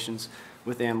 of patients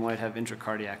with amyloid have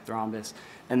intracardiac thrombus.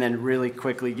 And then really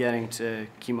quickly getting to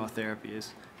chemotherapy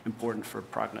is important for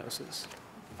prognosis.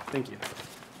 Thank you.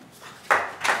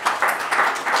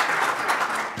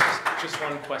 Just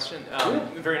one question.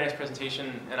 Very nice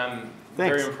presentation, and I'm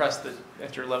Thanks. very impressed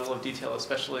at your level of detail,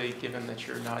 especially given that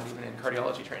you're not even in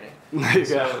cardiology training. Yeah.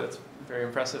 So that's very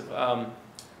impressive. I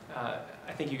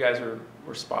think you guys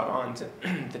were spot on to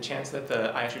the chance that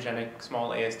the iatrogenic small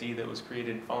ASD that was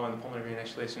created following the pulmonary vein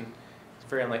extubation is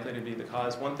very unlikely to be the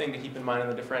cause. One thing to keep in mind in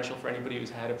the differential for anybody who's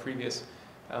had a previous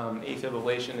AFib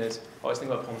ablation is always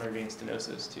think about pulmonary vein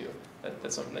stenosis too.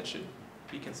 That's something that should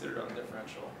be considered on the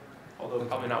differential, although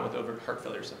probably not with overt heart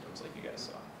failure symptoms like you guys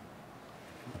saw.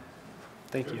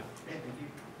 Thank you. Thank you.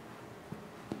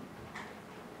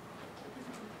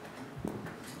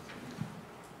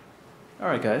 All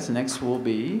right, guys, the next will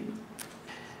be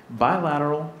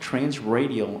bilateral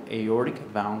transradial aortic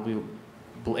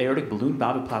balloon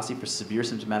valvoplasty for severe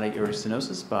symptomatic aortic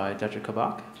stenosis by Dr.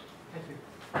 Kabak. Thank you.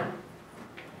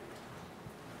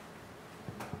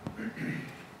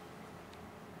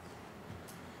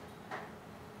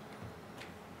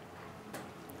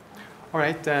 All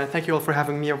right, thank you all for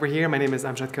having me over here. My name is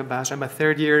Amjad Kabash. I'm a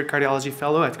third-year cardiology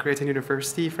fellow at Creighton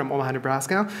University from Omaha,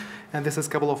 Nebraska. And this is a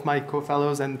couple of my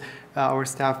co-fellows and our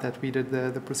staff that we did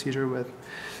the procedure with.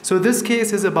 So this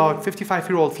case is about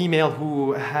 55-year-old female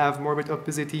who have morbid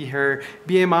obesity. Her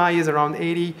BMI is around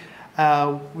 80,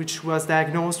 which was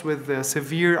diagnosed with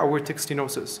severe aortic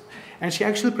stenosis. And she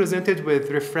actually presented with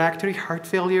refractory heart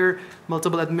failure,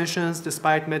 multiple admissions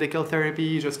despite medical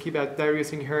therapy, just keep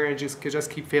diuresing her and just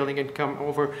keep failing and come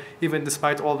over, even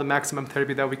despite all the maximum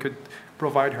therapy that we could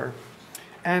provide her.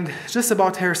 And just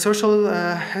about her social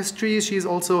history, she's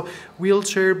also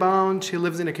wheelchair bound. She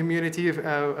lives in a community with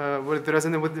a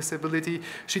resident with disability.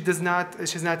 She's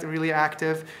not really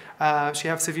active. She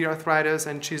has severe arthritis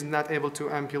and she's not able to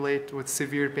ambulate with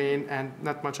severe pain and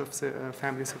not much of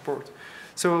family support.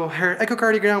 So her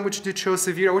echocardiogram, which did show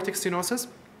severe aortic stenosis,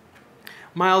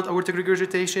 mild aortic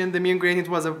regurgitation. The mean gradient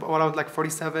was around like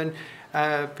 47,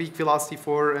 peak velocity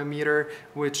 4 meter,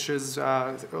 which is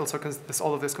also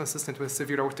all of this consistent with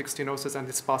severe aortic stenosis, and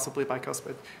it's possibly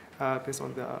bicuspid based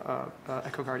on the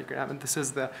echocardiogram. And this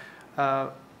is the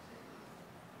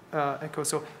echo.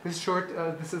 So this is short,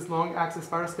 this is long axis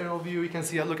parasternal view. You can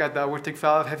see a look at the aortic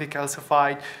valve, heavy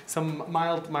calcified, some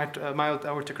mild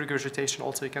aortic regurgitation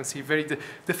also. You can see very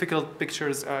difficult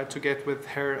pictures to get with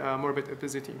her morbid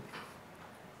obesity.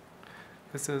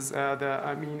 This is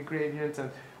the mean gradient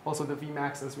and also the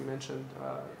Vmax, as we mentioned.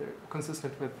 They're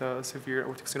consistent with the severe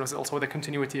aortic stenosis. Also the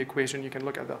continuity equation, you can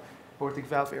look at the aortic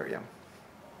valve area.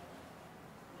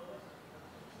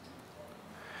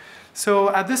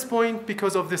 So at this point,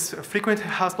 because of this frequent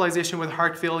hospitalization with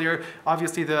heart failure,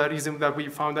 obviously the reason that we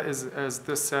found that is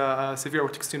this severe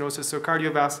aortic stenosis. So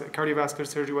cardiovascular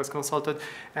surgery was consulted,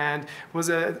 and was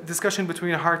a discussion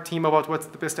between a heart team about what's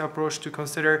the best approach to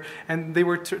consider. And they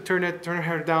were turn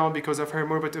her down because of her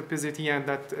morbid obesity, and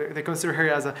that they consider her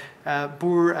as a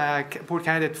poor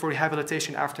candidate for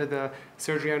rehabilitation after the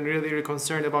surgery, and really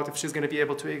concerned about if she's going to be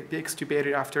able to be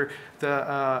extubated after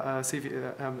the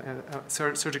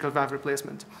surgical valve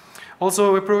replacement.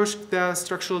 Also approached the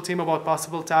structural team about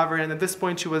possible TAVR, and at this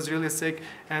point she was really sick,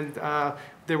 and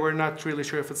they were not really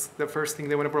sure if it's the first thing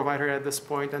they want to provide her at this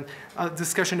point, and a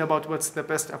discussion about what's the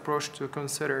best approach to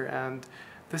consider. And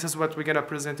this is what we're going to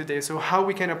present today. So how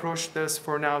we can approach this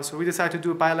for now. So we decided to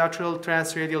do bilateral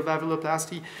transradial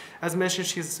valvuloplasty. As mentioned,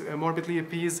 she's morbidly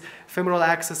obese. Femoral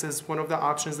access is one of the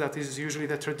options that is usually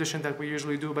the tradition that we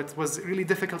usually do, but was really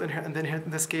difficult in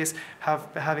this case,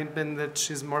 having been that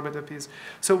she's morbid obese.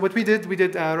 So what we did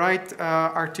right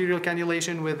arterial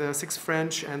cannulation with 6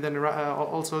 French, and then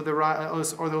also the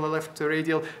left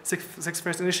radial 6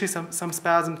 French. Initially some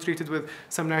spasm treated with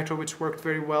some nitro, which worked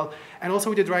very well. And also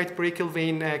we did right brachial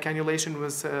vein cannulation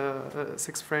was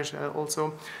 6 French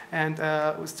also, and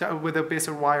with a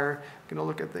baser wire. We're going to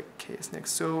look at the case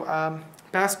next. So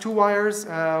passed 2 wires,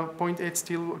 0.8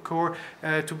 steel core,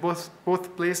 to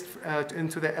both placed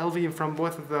into the LV from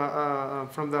both of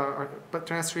the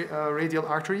transradial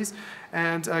arteries,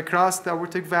 and crossed the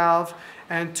aortic valve,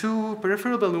 and 2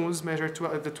 peripheral balloons measured to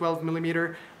the 12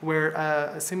 millimeter were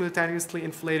simultaneously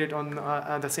inflated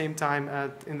at the same time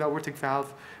in the aortic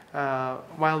valve,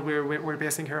 while we're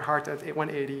basing her heart at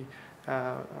 180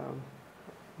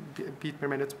 beat per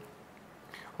minute.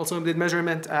 Also did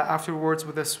measurement afterwards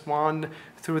with a swan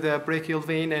through the brachial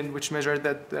vein, and which measured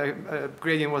that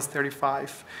gradient was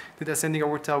 35. Did ascending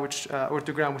aorta,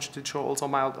 aortogram, which did show also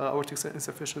mild aortic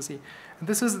insufficiency. And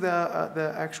this is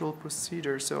the actual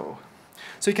procedure. So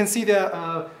you can see the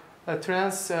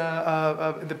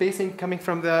the basing coming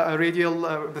from the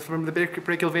radial, from the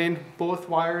brachial vein, both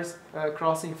wires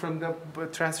crossing from the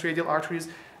transradial arteries.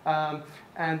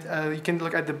 And you can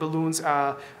look at the balloons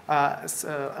around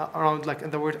like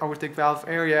in the aortic valve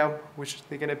area, which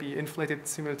they're going to be inflated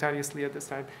simultaneously at this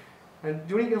time. And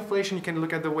during inflation, you can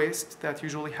look at the waste that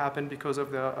usually happen because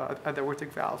of the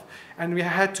aortic valve. And we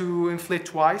had to inflate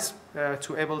twice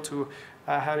to able to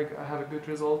have a good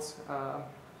results.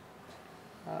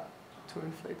 To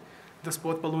inflate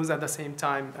both balloons at the same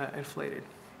time inflated.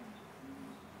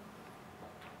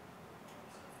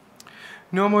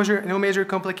 No major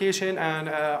complication, and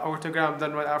aortogram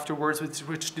done right afterwards,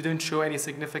 which didn't show any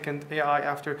significant AI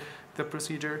after the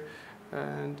procedure.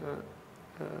 And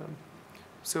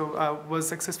was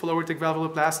successful aortic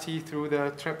valvuloplasty through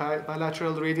the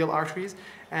bilateral radial arteries,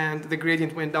 and the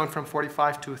gradient went down from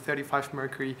 45 to 35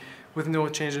 mercury with no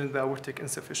change in the aortic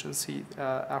insufficiency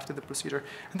after the procedure.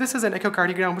 And this is an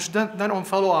echocardiogram, which done on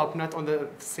follow-up, not on the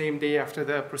same day after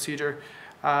the procedure,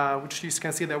 which you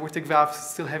can see the aortic valve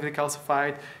still heavily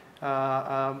calcified.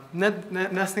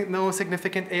 No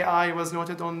significant AI was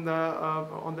noted on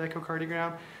the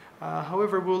echocardiogram.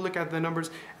 However, we'll look at the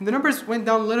numbers, and the numbers went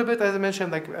down a little bit, as I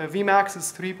mentioned. Like Vmax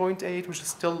is 3.8, which is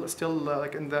still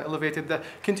like in the elevated. The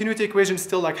continuity equation is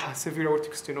still like severe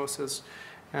aortic stenosis,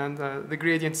 and the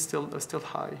gradient is still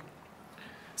high.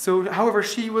 So, however,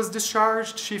 she was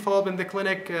discharged. She followed in the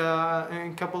clinic in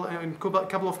a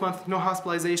couple of months, no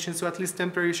hospitalization. So at least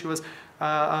temporary, she was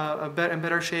in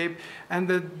better shape. And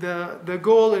the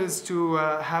goal is to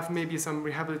have maybe some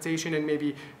rehabilitation, and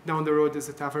maybe down the road is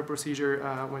a TAVR procedure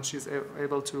when she's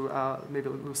able to maybe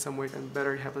lose some weight and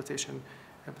better rehabilitation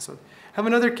episode. Have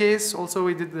another case. Also,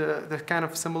 we did the kind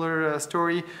of similar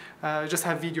story. Just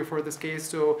have video for this case.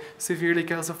 So severely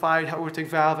calcified aortic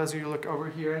valve, as you look over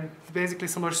here, and basically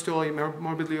similar story.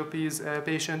 Morbidly obese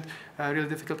patient, really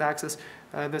difficult access.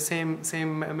 The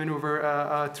same maneuver,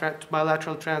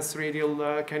 bilateral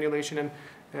transradial cannulation and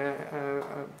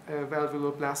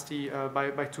valvuloplasty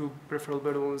by two peripheral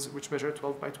balloons, which measure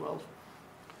 12 by 12.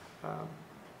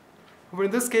 In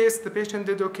this case, the patient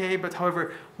did okay, but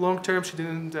however, long term she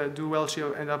didn't do well. She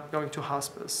ended up going to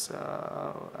hospice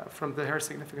from her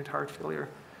significant heart failure,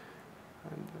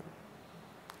 and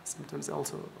symptoms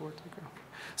also aortic.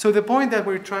 So the point that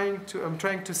I'm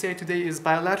trying to say today is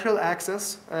bilateral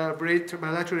access,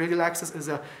 bilateral radial access is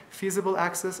a feasible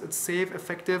access. It's safe,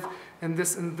 effective in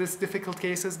this difficult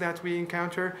cases that we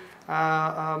encounter.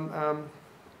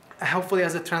 Hopefully,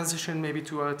 as a transition, maybe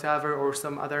to a TAVR or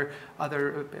some other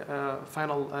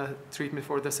final treatment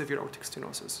for the severe aortic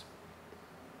stenosis.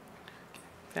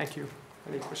 Thank you.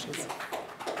 Any questions?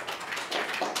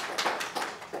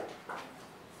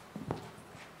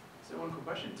 So one quick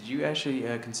question: did you actually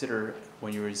consider,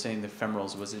 when you were saying the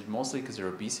femorals, was it mostly because their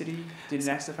obesity didn't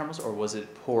access the femorals, or was it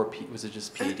was it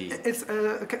just PAD? It's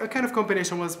a kind of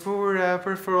combination. Was poor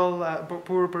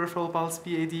peripheral pulse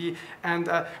PAD, and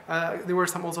there were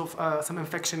some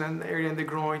infection in the area in the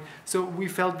groin. So we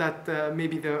felt that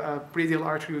maybe the radial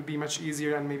artery would be much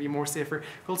easier and maybe more safer.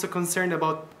 We're also concerned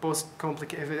about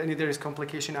if there is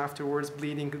complication afterwards,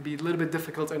 bleeding could be a little bit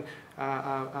difficult in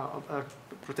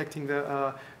protecting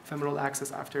the femoral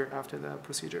access after the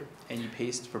procedure. And you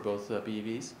paced for both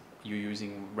BEVs? You're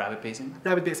using rapid pacing?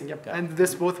 Rapid pacing, yep. And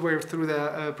this both were through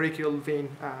the brachial vein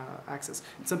access.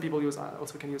 Some people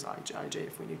also can use IJ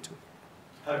if we need to.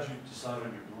 How did you decide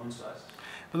on your balloon size?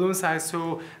 Balloon size.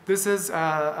 So this is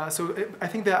I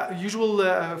think the usual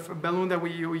balloon that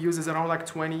we use is around like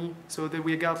 20. So that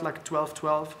we got like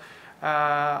 12.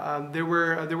 There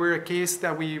were a case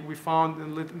that we found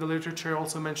in the literature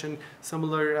also mentioned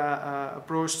similar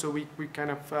approach. So we kind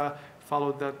of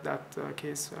followed that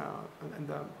case and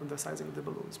the sizing of the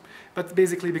balloons. But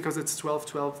basically, because it's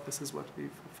 12, this is what we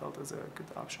felt as a good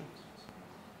option.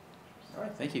 All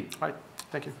right, thank you. All right,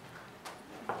 thank you.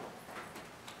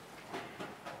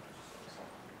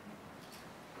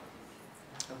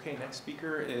 Okay, next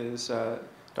speaker is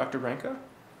Dr. Branca.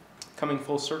 Coming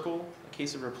full circle, a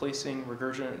case of replacing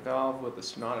regurgitant valve with a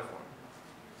stenotic one.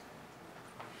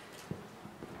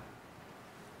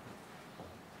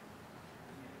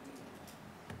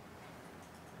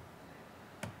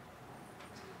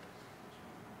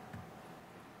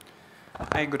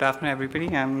 Hi, good afternoon,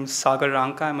 everybody. I'm Sagar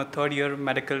Ranka. I'm a third-year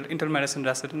internal medicine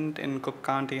resident in Cook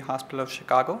County Hospital of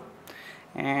Chicago.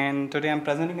 And today I'm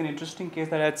presenting an interesting case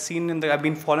that I've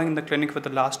been following in the clinic for the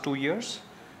last 2 years.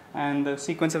 And the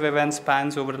sequence of events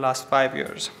spans over the last 5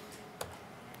 years.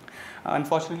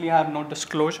 Unfortunately, I have no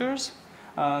disclosures.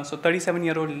 So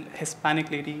 37-year-old Hispanic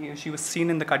lady, she was seen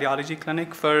in the cardiology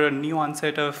clinic for a new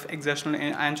onset of exertional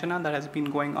angina that has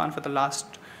been going on for the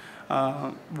last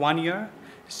 1 year.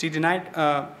 She denied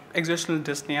exertional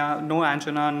dyspnea, no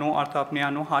angina, no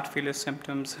orthopnea, no heart failure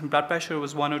symptoms. Blood pressure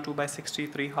was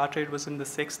 102/63, heart rate was in the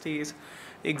 60s.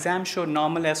 Exam showed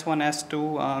normal S1,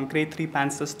 S2, grade 3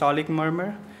 pansystolic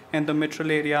murmur in the mitral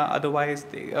area. Otherwise,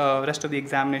 the rest of the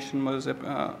examination was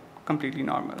completely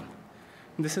normal.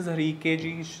 This is her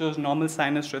EKG, shows normal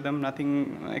sinus rhythm,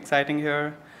 nothing exciting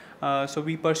here. So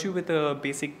we pursue with a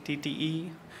basic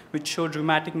TTE, which showed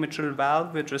rheumatic mitral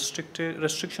valve with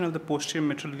restriction of the posterior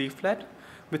mitral leaflet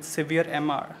with severe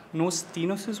MR. No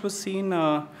stenosis was seen.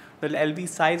 The LV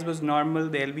size was normal.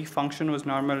 The LV function was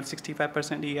normal,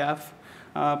 65% EF.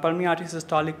 Pulmonary artery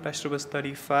systolic pressure was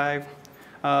 35.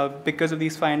 Because of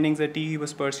these findings, the TE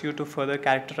was pursued to further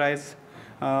characterize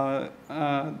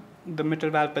the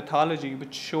mitral valve pathology,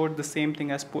 which showed the same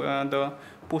thing as the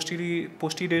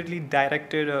posteriorly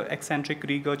directed eccentric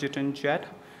regurgitant jet.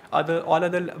 All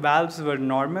other valves were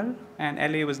normal, and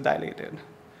LA was dilated.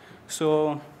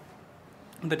 So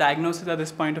the diagnosis at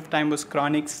this point of time was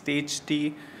chronic stage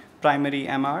T primary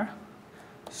MR.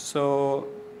 So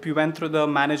we went through the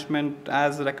management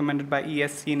as recommended by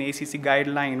ESC and ACC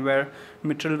guideline, where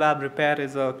mitral valve repair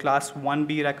is a class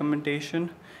 1B recommendation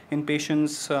in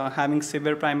patients having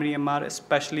severe primary MR,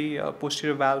 especially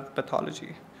posterior valve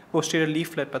pathology, posterior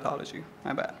leaflet pathology,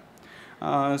 my bad.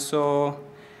 So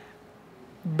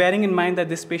bearing in mind that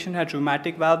this patient had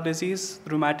rheumatic valve disease,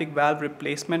 rheumatic valve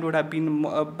replacement would have been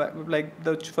like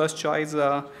the first choice,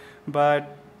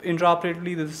 but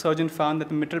intraoperatively the surgeon found that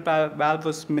the mitral valve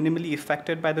was minimally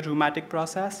affected by the rheumatic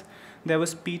process. There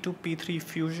was P2, P3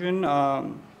 fusion.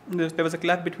 There was a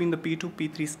cleft between the P2,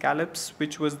 P3 scallops,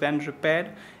 which was then repaired,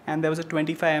 and there was a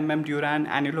 25 mm Duran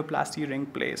annuloplasty ring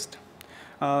placed.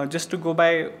 Just to go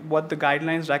by what the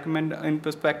guidelines recommend in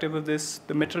perspective of this,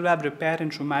 the mitral valve repair in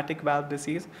rheumatic valve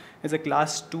disease is a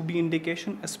class 2B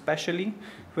indication, especially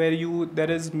where there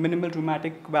is minimal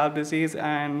rheumatic valve disease,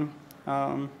 and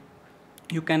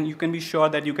you can be sure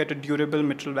that you get a durable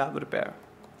mitral valve repair.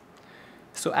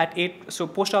 So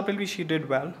post-operatively she did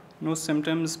well, no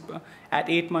symptoms. At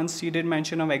 8 months she did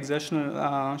mention of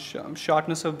exertional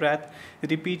shortness of breath.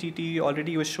 Repeat ET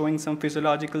already was showing some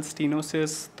physiological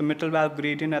stenosis. The mitral valve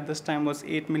gradient at this time was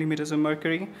 8 millimeters of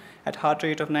mercury at heart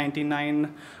rate of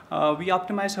 99. We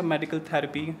optimized her medical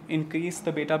therapy, increased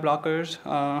the beta blockers,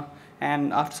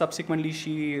 and after subsequently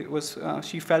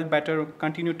she felt better,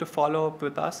 continued to follow up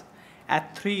with us.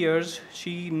 At 3 years,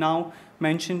 she now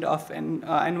mentioned of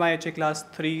NYHA class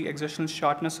 3 exertional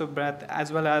shortness of breath,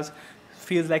 as well as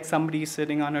feels like somebody is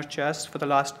sitting on her chest for the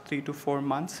last 3 to 4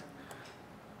 months.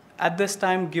 At this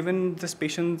time, given this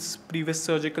patient's previous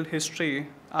surgical history,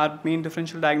 our main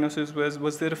differential diagnosis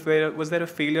was there a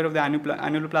failure of the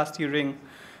annuloplasty ring,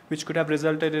 which could have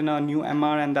resulted in a new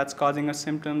MR, and that's causing us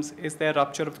symptoms? Is there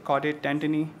rupture of the caudate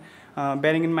tendineae?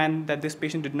 Bearing in mind that this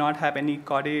patient did not have any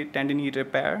caudate tendineae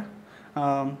repair,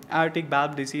 aortic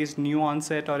valve disease, new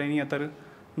onset, or any other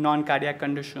non-cardiac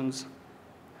conditions.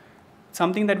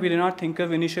 Something that we did not think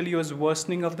of initially was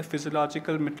worsening of the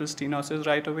physiological mitral stenosis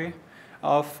right away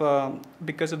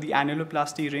because of the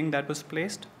annuloplasty ring that was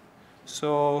placed.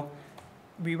 So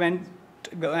we went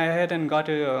ahead and got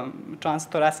a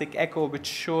transthoracic echo, which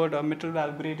showed a mitral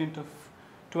valve gradient of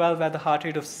 12 at the heart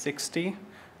rate of 60,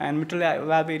 and mitral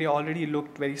valve area already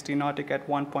looked very stenotic at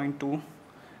 1.2.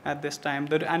 At this time,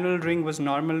 the annular ring was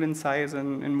normal in size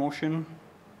and in motion.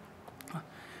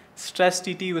 Stress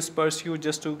TT was pursued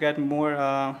just to get more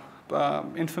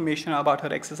information about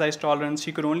her exercise tolerance.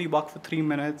 She could only walk for 3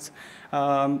 minutes.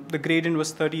 The gradient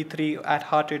was 33 at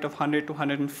heart rate of 100 to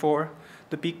 104.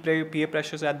 The peak PA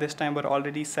pressures at this time were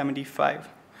already 75.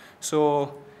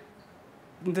 So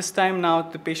this time now,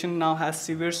 the patient now has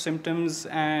severe symptoms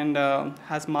and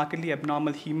has markedly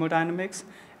abnormal hemodynamics,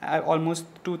 almost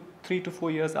 3 to 4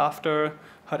 years after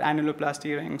her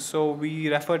annuloplasty ring. So we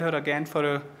referred her again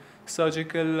for a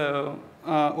surgical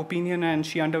opinion, and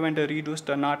she underwent a reduced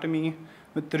anatomy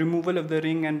with the removal of the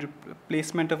ring and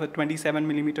replacement of a 27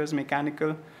 millimeters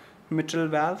mechanical mitral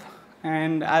valve.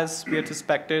 And as we had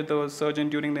suspected, the surgeon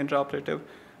during the intraoperative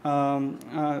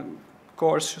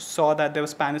course saw that there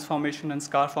was Spanish formation and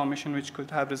scar formation, which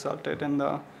could have resulted in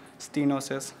the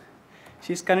stenosis.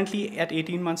 She's currently at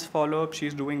 18 months follow-up.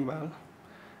 She's doing well.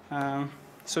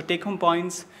 So take-home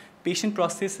points: patient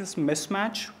prosthesis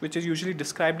mismatch, which is usually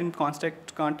described in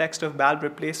context of valve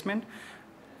replacement,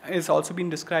 is also been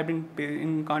described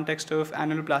in context of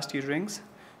annuloplasty rings.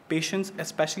 Patients,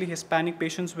 especially Hispanic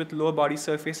patients with low body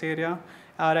surface area,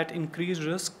 are at increased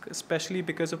risk, especially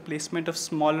because of placement of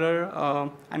smaller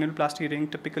annuloplasty ring,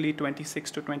 typically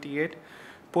 26 to 28.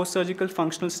 Post-surgical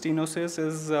functional stenosis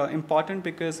is important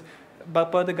because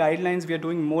per the guidelines, we are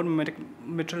doing more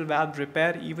mitral valve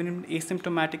repair, even in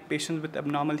asymptomatic patients with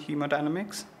abnormal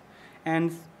hemodynamics.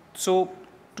 And so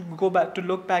to go back, to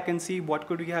look back and see what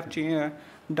could we have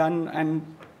done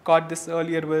and caught this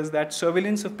earlier, was that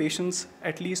surveillance of patients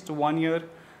at least 1 year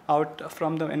out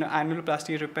from the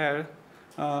annuloplasty repair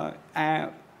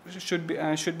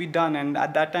should be done. And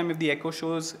at that time, if the echo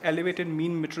shows elevated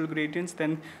mean mitral gradients,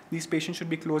 then these patients should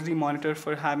be closely monitored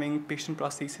for having patient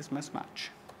prosthesis mismatch.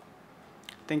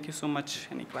 Thank you so much.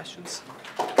 Any questions?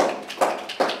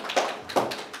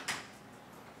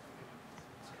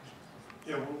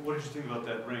 Yeah, what did you think about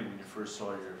that ring when you first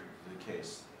saw the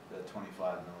case, that 25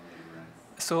 millimeter ring?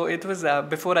 So it was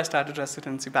before I started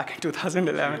residency back in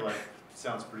 2011. So you're like,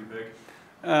 sounds pretty big.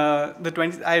 The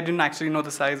 20, I didn't actually know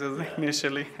the sizes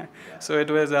initially. Yeah. So it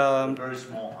was very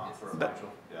small for a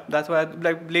mitral. Yeah. That's why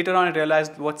later on I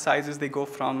realized what sizes they go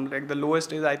from. Like the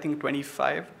lowest is I think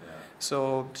 25. Yeah.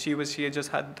 So she had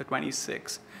just had the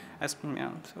 26. So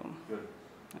good.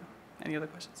 Yeah. Any other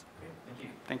questions? Okay, thank you.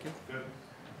 Thank you. Good.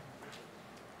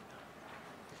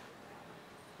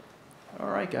 All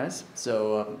right, guys.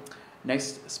 So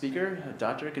next speaker,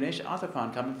 Dr. Ganesh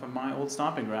Athapan, coming from my old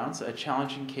stomping grounds, a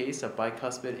challenging case of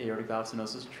bicuspid aortic valve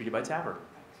stenosis treated by TAVR.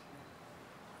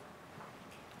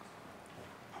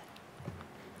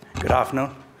 Good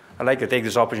afternoon. I'd like to take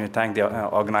this opportunity to thank the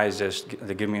organizers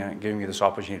for giving me this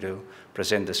opportunity to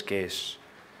present this case.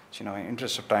 So, in the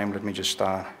interest of time, let me just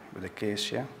start with the case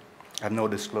here. I have no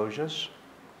disclosures.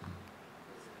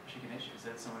 Ganesh, is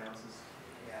that someone else's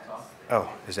talk? Oh,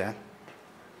 is that?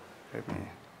 Let me.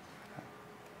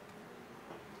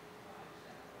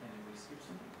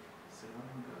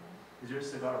 Is there a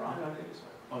cigar around?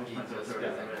 Oh,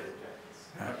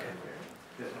 Okay.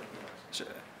 So,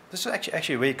 this is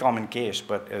actually a very common case,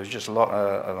 but it was just a lot,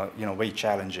 very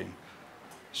challenging.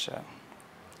 So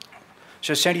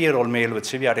a 70-year-old male with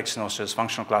severe aortic stenosis,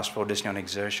 functional class 4 dyspnea on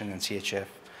exertion, and CHF.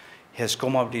 His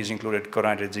comorbidities included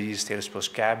coronary disease, status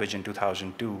post CABG in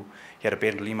 2002. He had a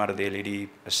patent limb out of the LAD,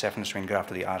 a saphenous vein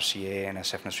graft of the RCA, and a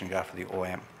saphenous vein graft of the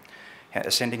OM.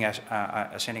 Ascending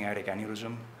aortic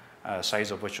aneurysm,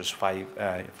 size of which was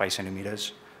 5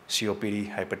 centimeters,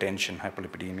 COPD, hypertension,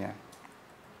 hypolipidemia.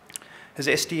 His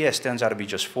STS turns out to be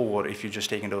just 4 if you just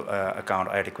take into account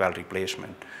aortic valve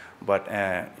replacement. But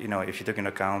if you take into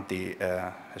account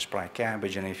his prior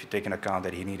CABG, and if you take into account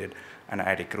that he needed an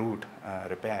aortic root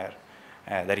repair,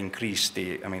 that increased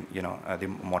the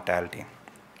mortality.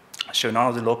 So none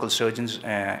of the local surgeons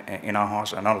in our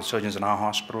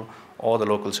hospital, all the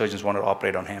local surgeons wanted to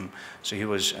operate on him. So he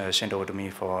was sent over to me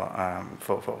for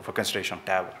consideration of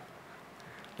TAVR.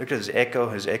 Look at his echo.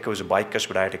 His echo is a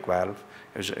bicuspid aortic valve.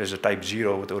 It was a type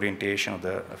 0 with orientation of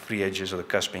the free edges of the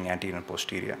cusp being anterior and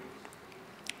posterior.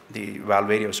 The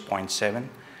valve area was 0.7,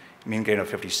 mean grade of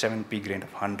 57, peak grade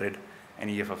of 100, and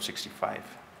EF of 65.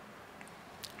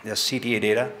 The CTA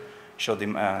data showed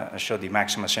the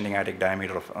maximum ascending aortic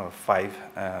diameter of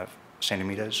 5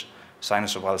 centimeters,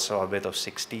 sinus of valve width of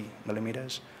 60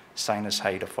 millimeters, sinus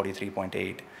height of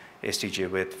 43.8,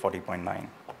 STJ width 40.9.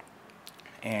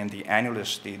 And the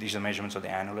annulus, these are measurements of the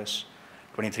annulus,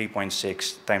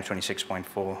 23.6 times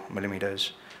 26.4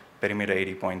 millimeters, perimeter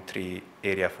 80.3,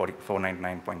 area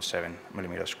 499.7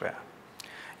 millimeters square.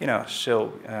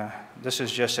 So this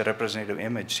is just a representative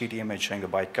image, CT image showing the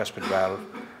bicuspid valve,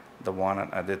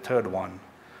 the third one,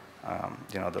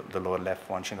 the lower left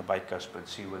one showing the bicuspid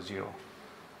C0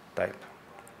 type.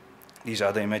 These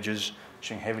are the images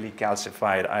showing heavily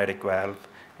calcified aortic valve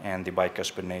and the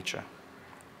bicuspid nature.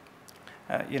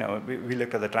 We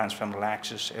looked at the transfemoral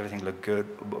axis, everything looked good,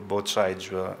 both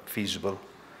sides were feasible.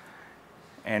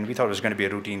 And we thought it was going to be a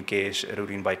routine case, a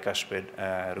routine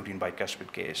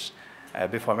bicuspid case.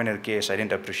 Before I went into the case, I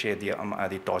didn't appreciate the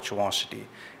tortuosity.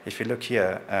 If you look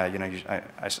here,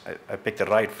 I picked the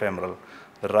right femoral.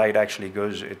 The right actually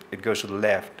goes to the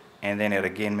left, and then it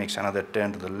again makes another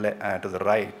turn to the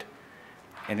right,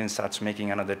 and then starts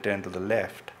making another turn to the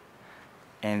left,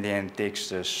 and then takes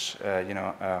this,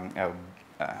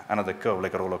 another curve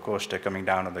like a roller coaster coming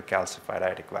down on the calcified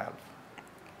aortic valve.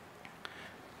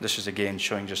 This is again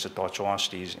showing just the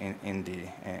tortuosities in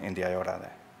the aorta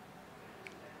there.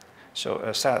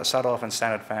 So start off in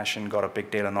standard fashion, got a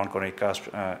pigtail and non-coronary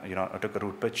cusp. I took a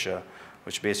root picture,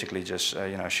 which basically just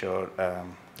showed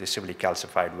the severely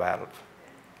calcified valve.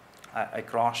 I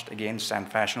crossed again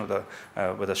standard fashion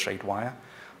with a straight wire,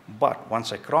 but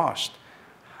once I crossed,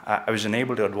 I was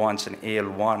unable to advance an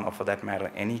AL1 or, for that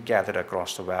matter, any catheter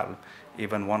across the valve,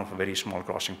 even one of a very small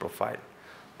crossing profile.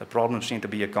 The problem seemed to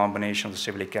be a combination of the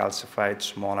severely calcified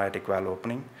small aortic valve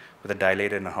opening with a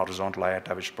dilated and horizontal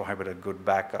aorta, which prohibited a good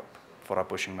backup for our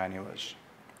pushing maneuvers.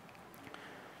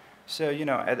 So,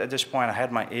 at this point, I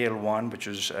had my AL1, which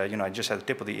was, I just had the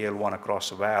tip of the AL1 across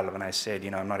the valve, and I said,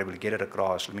 I'm not able to get it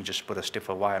across. Let me just put a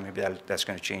stiffer wire. Maybe that's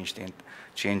going to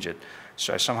change it.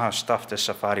 So I somehow stuffed the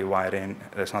safari wire in.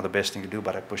 That's not the best thing to do,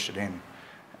 but I pushed it in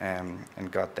and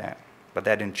got that. But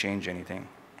that didn't change anything.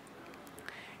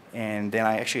 And then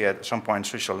I actually, at some point,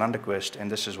 switched to Lundquist, and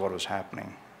this is what was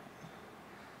happening.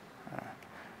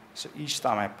 So each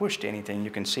time I pushed anything,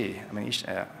 you can see,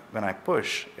 when I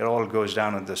push, it all goes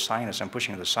down in the sinus. I'm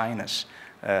pushing the sinus.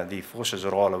 The forces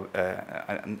are all,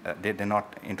 they're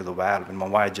not into the valve, and my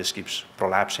wire just keeps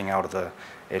prolapsing out of the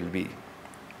LV.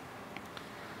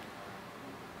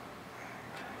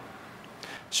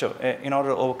 So in order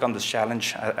to overcome this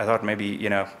challenge, I thought maybe,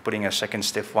 putting a second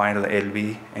stiff wire into the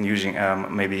LV and using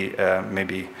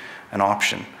maybe an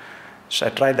option. So I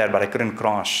tried that, but I couldn't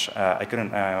cross. I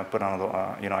couldn't put another.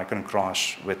 I couldn't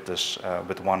cross with this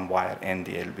with one wire in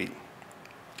the LV.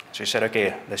 So he said,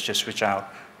 "Okay, let's just switch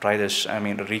out. Try this.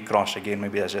 Recross again.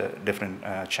 Maybe there's a different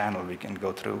channel we can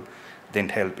go through."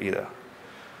 Didn't help either.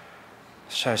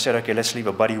 So I said, okay, let's leave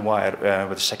a buddy wire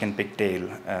with a second pigtail,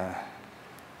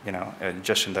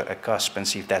 just in the cusp and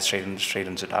see if that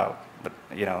straightens it out. But,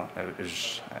 it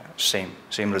was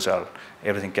same result.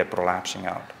 Everything kept prolapsing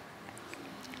out.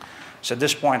 So at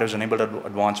this point, I was unable to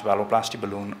advance valvoplasty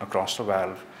balloon across the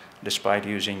valve, despite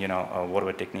using,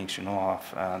 whatever techniques you know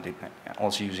of,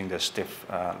 also using the stiff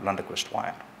Lundquist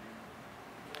wire.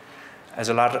 As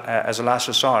a last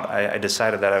resort, I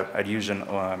decided that I'd use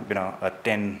a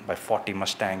 10 by 40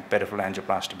 Mustang peripheral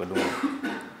angioplasty balloon,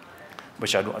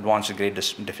 which I'd advanced with great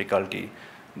difficulty,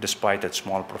 despite its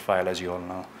small profile, as you all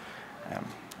know.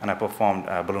 And I performed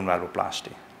balloon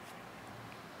valvoplasty.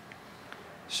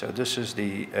 So this is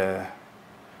the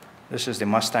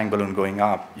Mustang balloon going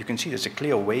up. You can see there's a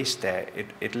clear waist there.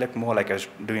 It looked more like I was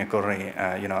doing a coronary,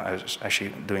 I was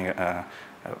actually doing a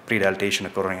pre-dilatation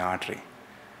of coronary artery.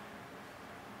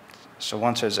 So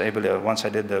once I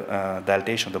did the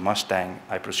dilatation of the Mustang,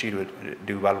 I proceeded to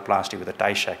do valvoplasty with a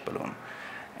tie shack balloon.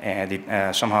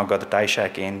 And somehow got the tie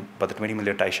shack in, but the 20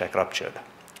 millimeter tie shack ruptured.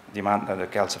 The amount of the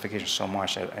calcification was so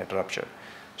much that it ruptured.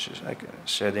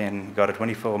 So then got a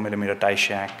 24 millimeter tie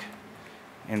shack,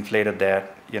 inflated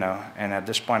that, and at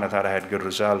this point I thought I had a good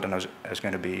result, and I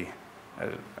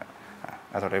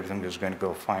thought everything was going to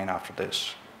go fine after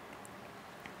this.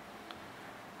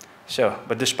 So,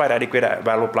 but despite adequate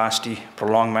valvoplasty,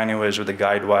 prolonged maneuvers with the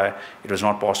guide wire, it was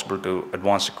not possible to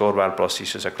advance the core valve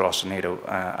prosthesis across the native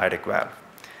aortic valve.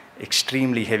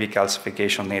 Extremely heavy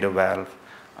calcification of native valve,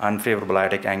 unfavorable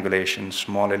aortic angulation,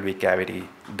 small LV cavity,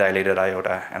 dilated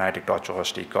aorta, and aortic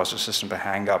tortuosity caused the system to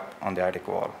hang up on the aortic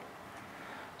wall.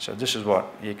 So this is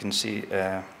what you can see.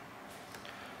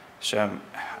 So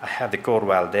I have the core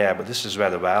valve there, but this is where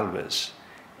the valve is.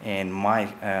 And my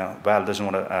valve doesn't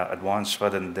want to advance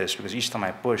further than this, because each time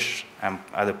I push, I'm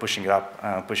either pushing it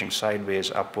up, pushing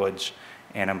sideways, upwards,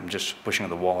 and I'm just pushing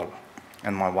on the wall.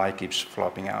 And my Y keeps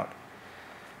flopping out.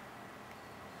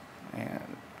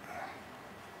 And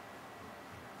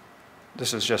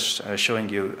this is just showing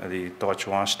you the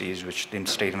tortuosities which didn't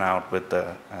straighten out with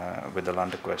the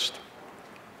Lundquist.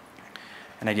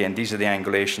 And again, these are the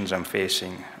angulations I'm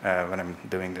facing when I'm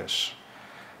doing this.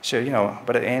 So,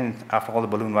 but at the end, after all the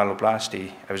balloon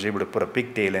valvoplasty, I was able to put a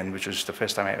pigtail in, which was the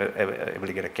first time I ever able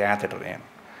to get a catheter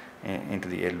into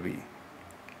the LV.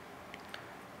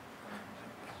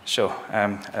 So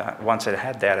once I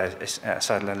had that, I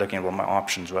started looking at what my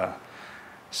options were.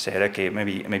 Said, okay,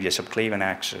 maybe a subclavian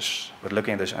axis. But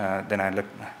looking at this, then I looked.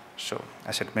 So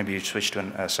I said maybe you switch to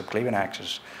a subclavian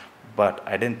axis. But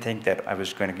I didn't think that I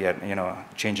was going to get,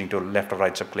 changing to a left or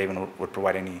right subclavian would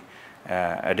provide any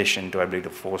addition to ability to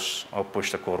force or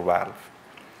push the core valve.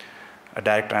 A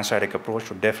direct transaortic approach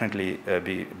would definitely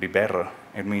be better.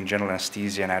 It means general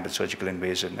anesthesia and added surgical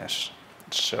invasiveness.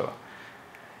 So,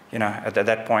 at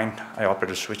that point, I opted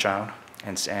to switch out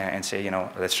and say,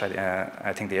 let's try.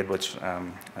 I think the Edwards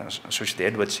switch to the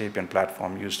Edwards Sapien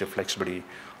platform, use the flexibility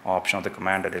option of the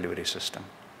commander delivery system.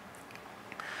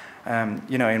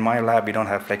 In my lab, we don't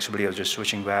have flexibility of just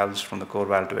switching valves from the core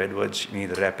valve to Edwards. You need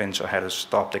the rep-in, so I had to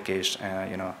stop the case,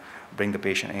 bring the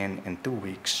patient in 2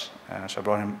 weeks. So I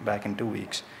brought him back in 2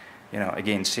 weeks.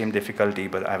 Again, same difficulty,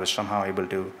 but I was somehow able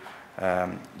to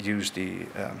use the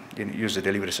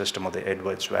delivery system of the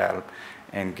Edwards valve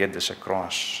and get this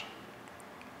across.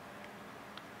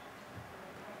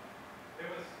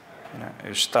 It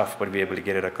was tough, but we were able to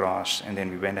get it across, and then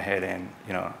we went ahead and,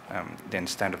 then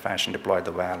standard fashion deployed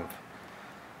the valve.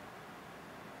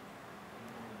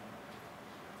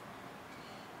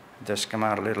 It does come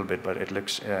out a little bit, but it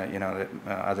looks,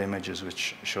 other images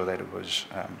which show that it was.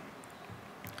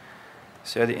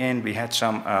 So at the end, we had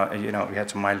some, we had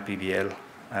some mild PVL.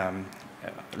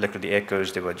 Looked at the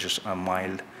echoes; they were just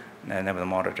mild, and never the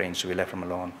moderate range, so we left them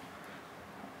alone.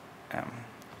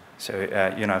 So,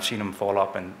 I've seen him fall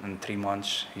up in 3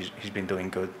 months. He's been doing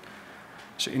good.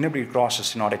 So, inability to cross the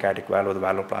stenotic aortic valve with a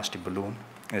valvoplasty balloon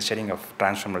in the setting of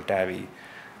transfemoral TAVI,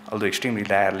 although extremely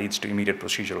rare, leads to immediate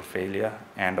procedural failure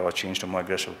and or change to a more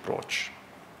aggressive approach.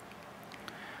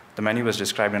 The menu was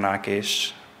described in our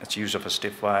case. It's use of a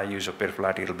stiff wire, use of peripheral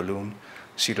arterial balloon,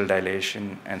 cerebral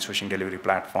dilation, and switching delivery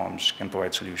platforms can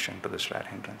provide solution to this rare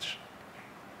hindrance.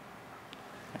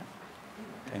 Yeah.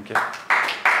 Thank you.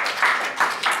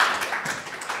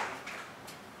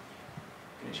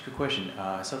 Quick question.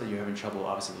 I saw that you're having trouble,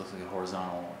 obviously it looks like a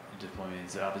horizontal deployment.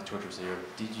 It's obviously tortuous here.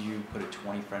 Did you put a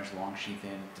 20 French long sheath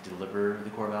in to deliver the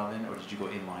core valve in, or did you go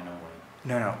inline only?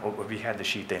 No, we had the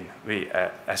sheath in.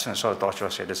 As soon as I saw the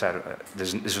tortuosity, I decided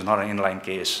this was not an inline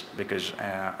case, because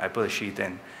I put a sheath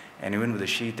in, and even with the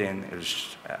sheath in, it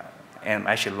was, and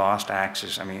I actually lost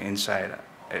axis. I mean, inside,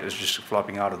 it was just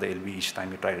flopping out of the LV each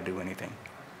time you try to do anything.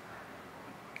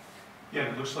 Yeah,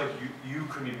 it looks like you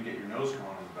couldn't even get your nose cone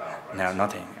on the valve, right? No,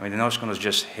 nothing. I mean, the nose cone was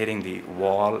just hitting the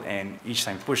wall, and each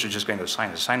time push was just going to the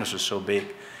sinus. The sinus was so big.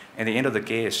 At the end of the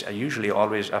case, I usually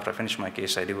always, after I finish my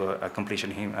case, I do a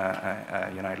completion,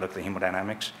 I look at the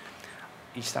hemodynamics.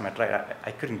 Each time I tried,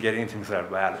 I couldn't get anything through that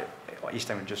valve. Each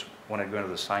time I just wanted to go into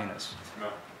the sinus. No.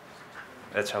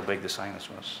 That's how big the sinus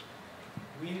was.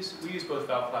 We use both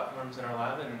valve platforms in our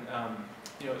lab, and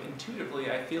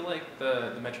intuitively, I feel like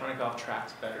the Medtronic valve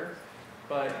tracks better.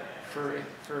 But for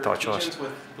patients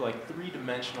with like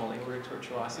 3-dimensional aortic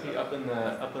tortuosity up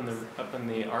in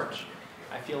the arch,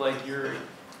 I feel like you're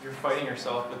fighting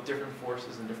yourself with different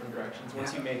forces in different directions.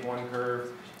 Once you make one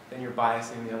curve, then you're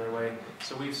biasing the other way.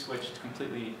 So we've switched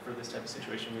completely for this type of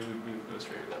situation. We would go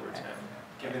straight with Edwards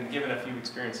now, given a few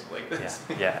experiences like this.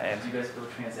 Yeah. And do you guys feel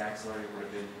transaxillary would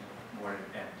have been more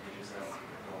advantageous than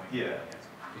going? Yeah.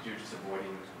 Because you're just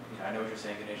avoiding. I know what you're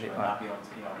saying initially, but not be able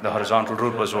to, the horizontal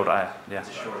route was what It's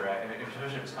a shorter,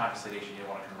 especially if it's conscious sedation, you don't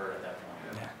want to convert at that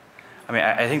point. Yeah. I mean,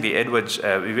 I think the Edwards,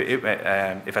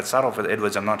 if I start off with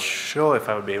Edwards, I'm not sure if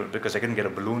I would be able, because I couldn't get a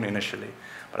balloon initially.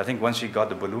 But I think once you got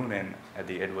the balloon in,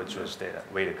 the Edwards was the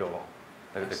way to go.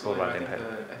 I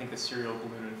think the serial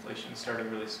balloon inflation starting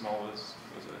really small was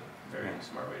a very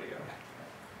smart way to go.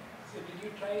 So did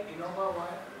you try Innova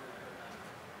wire?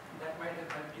 That might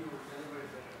have helped you deliver it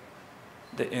better.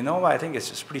 The Innova, I think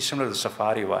it's pretty similar to the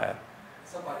Safari wire.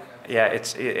 Safari.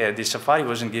 Yeah, the Safari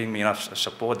wasn't giving me enough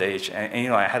support there,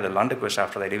 and I had the Lundquist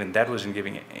after that. Even that wasn't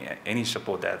giving any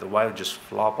support there. The wire would just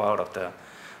flop out of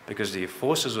because the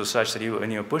forces were such that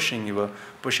when you were pushing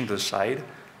to the side,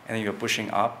 and then you were pushing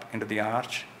up into the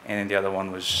arch, and then the other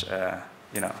one was, to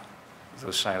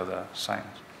the side of the sinus.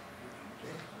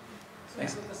 So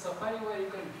with the Safari wire, you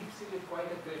can deep seal it quite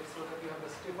a bit so that you have a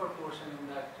stiffer portion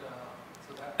in that.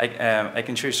 I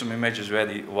can show you some images where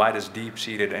the wire is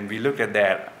deep-seated, and we looked at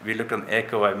that. We looked on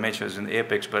echo, I measured in the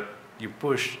apex, but you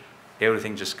push,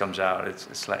 everything just comes out.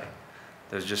 It's like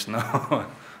there's just no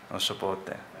support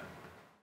there.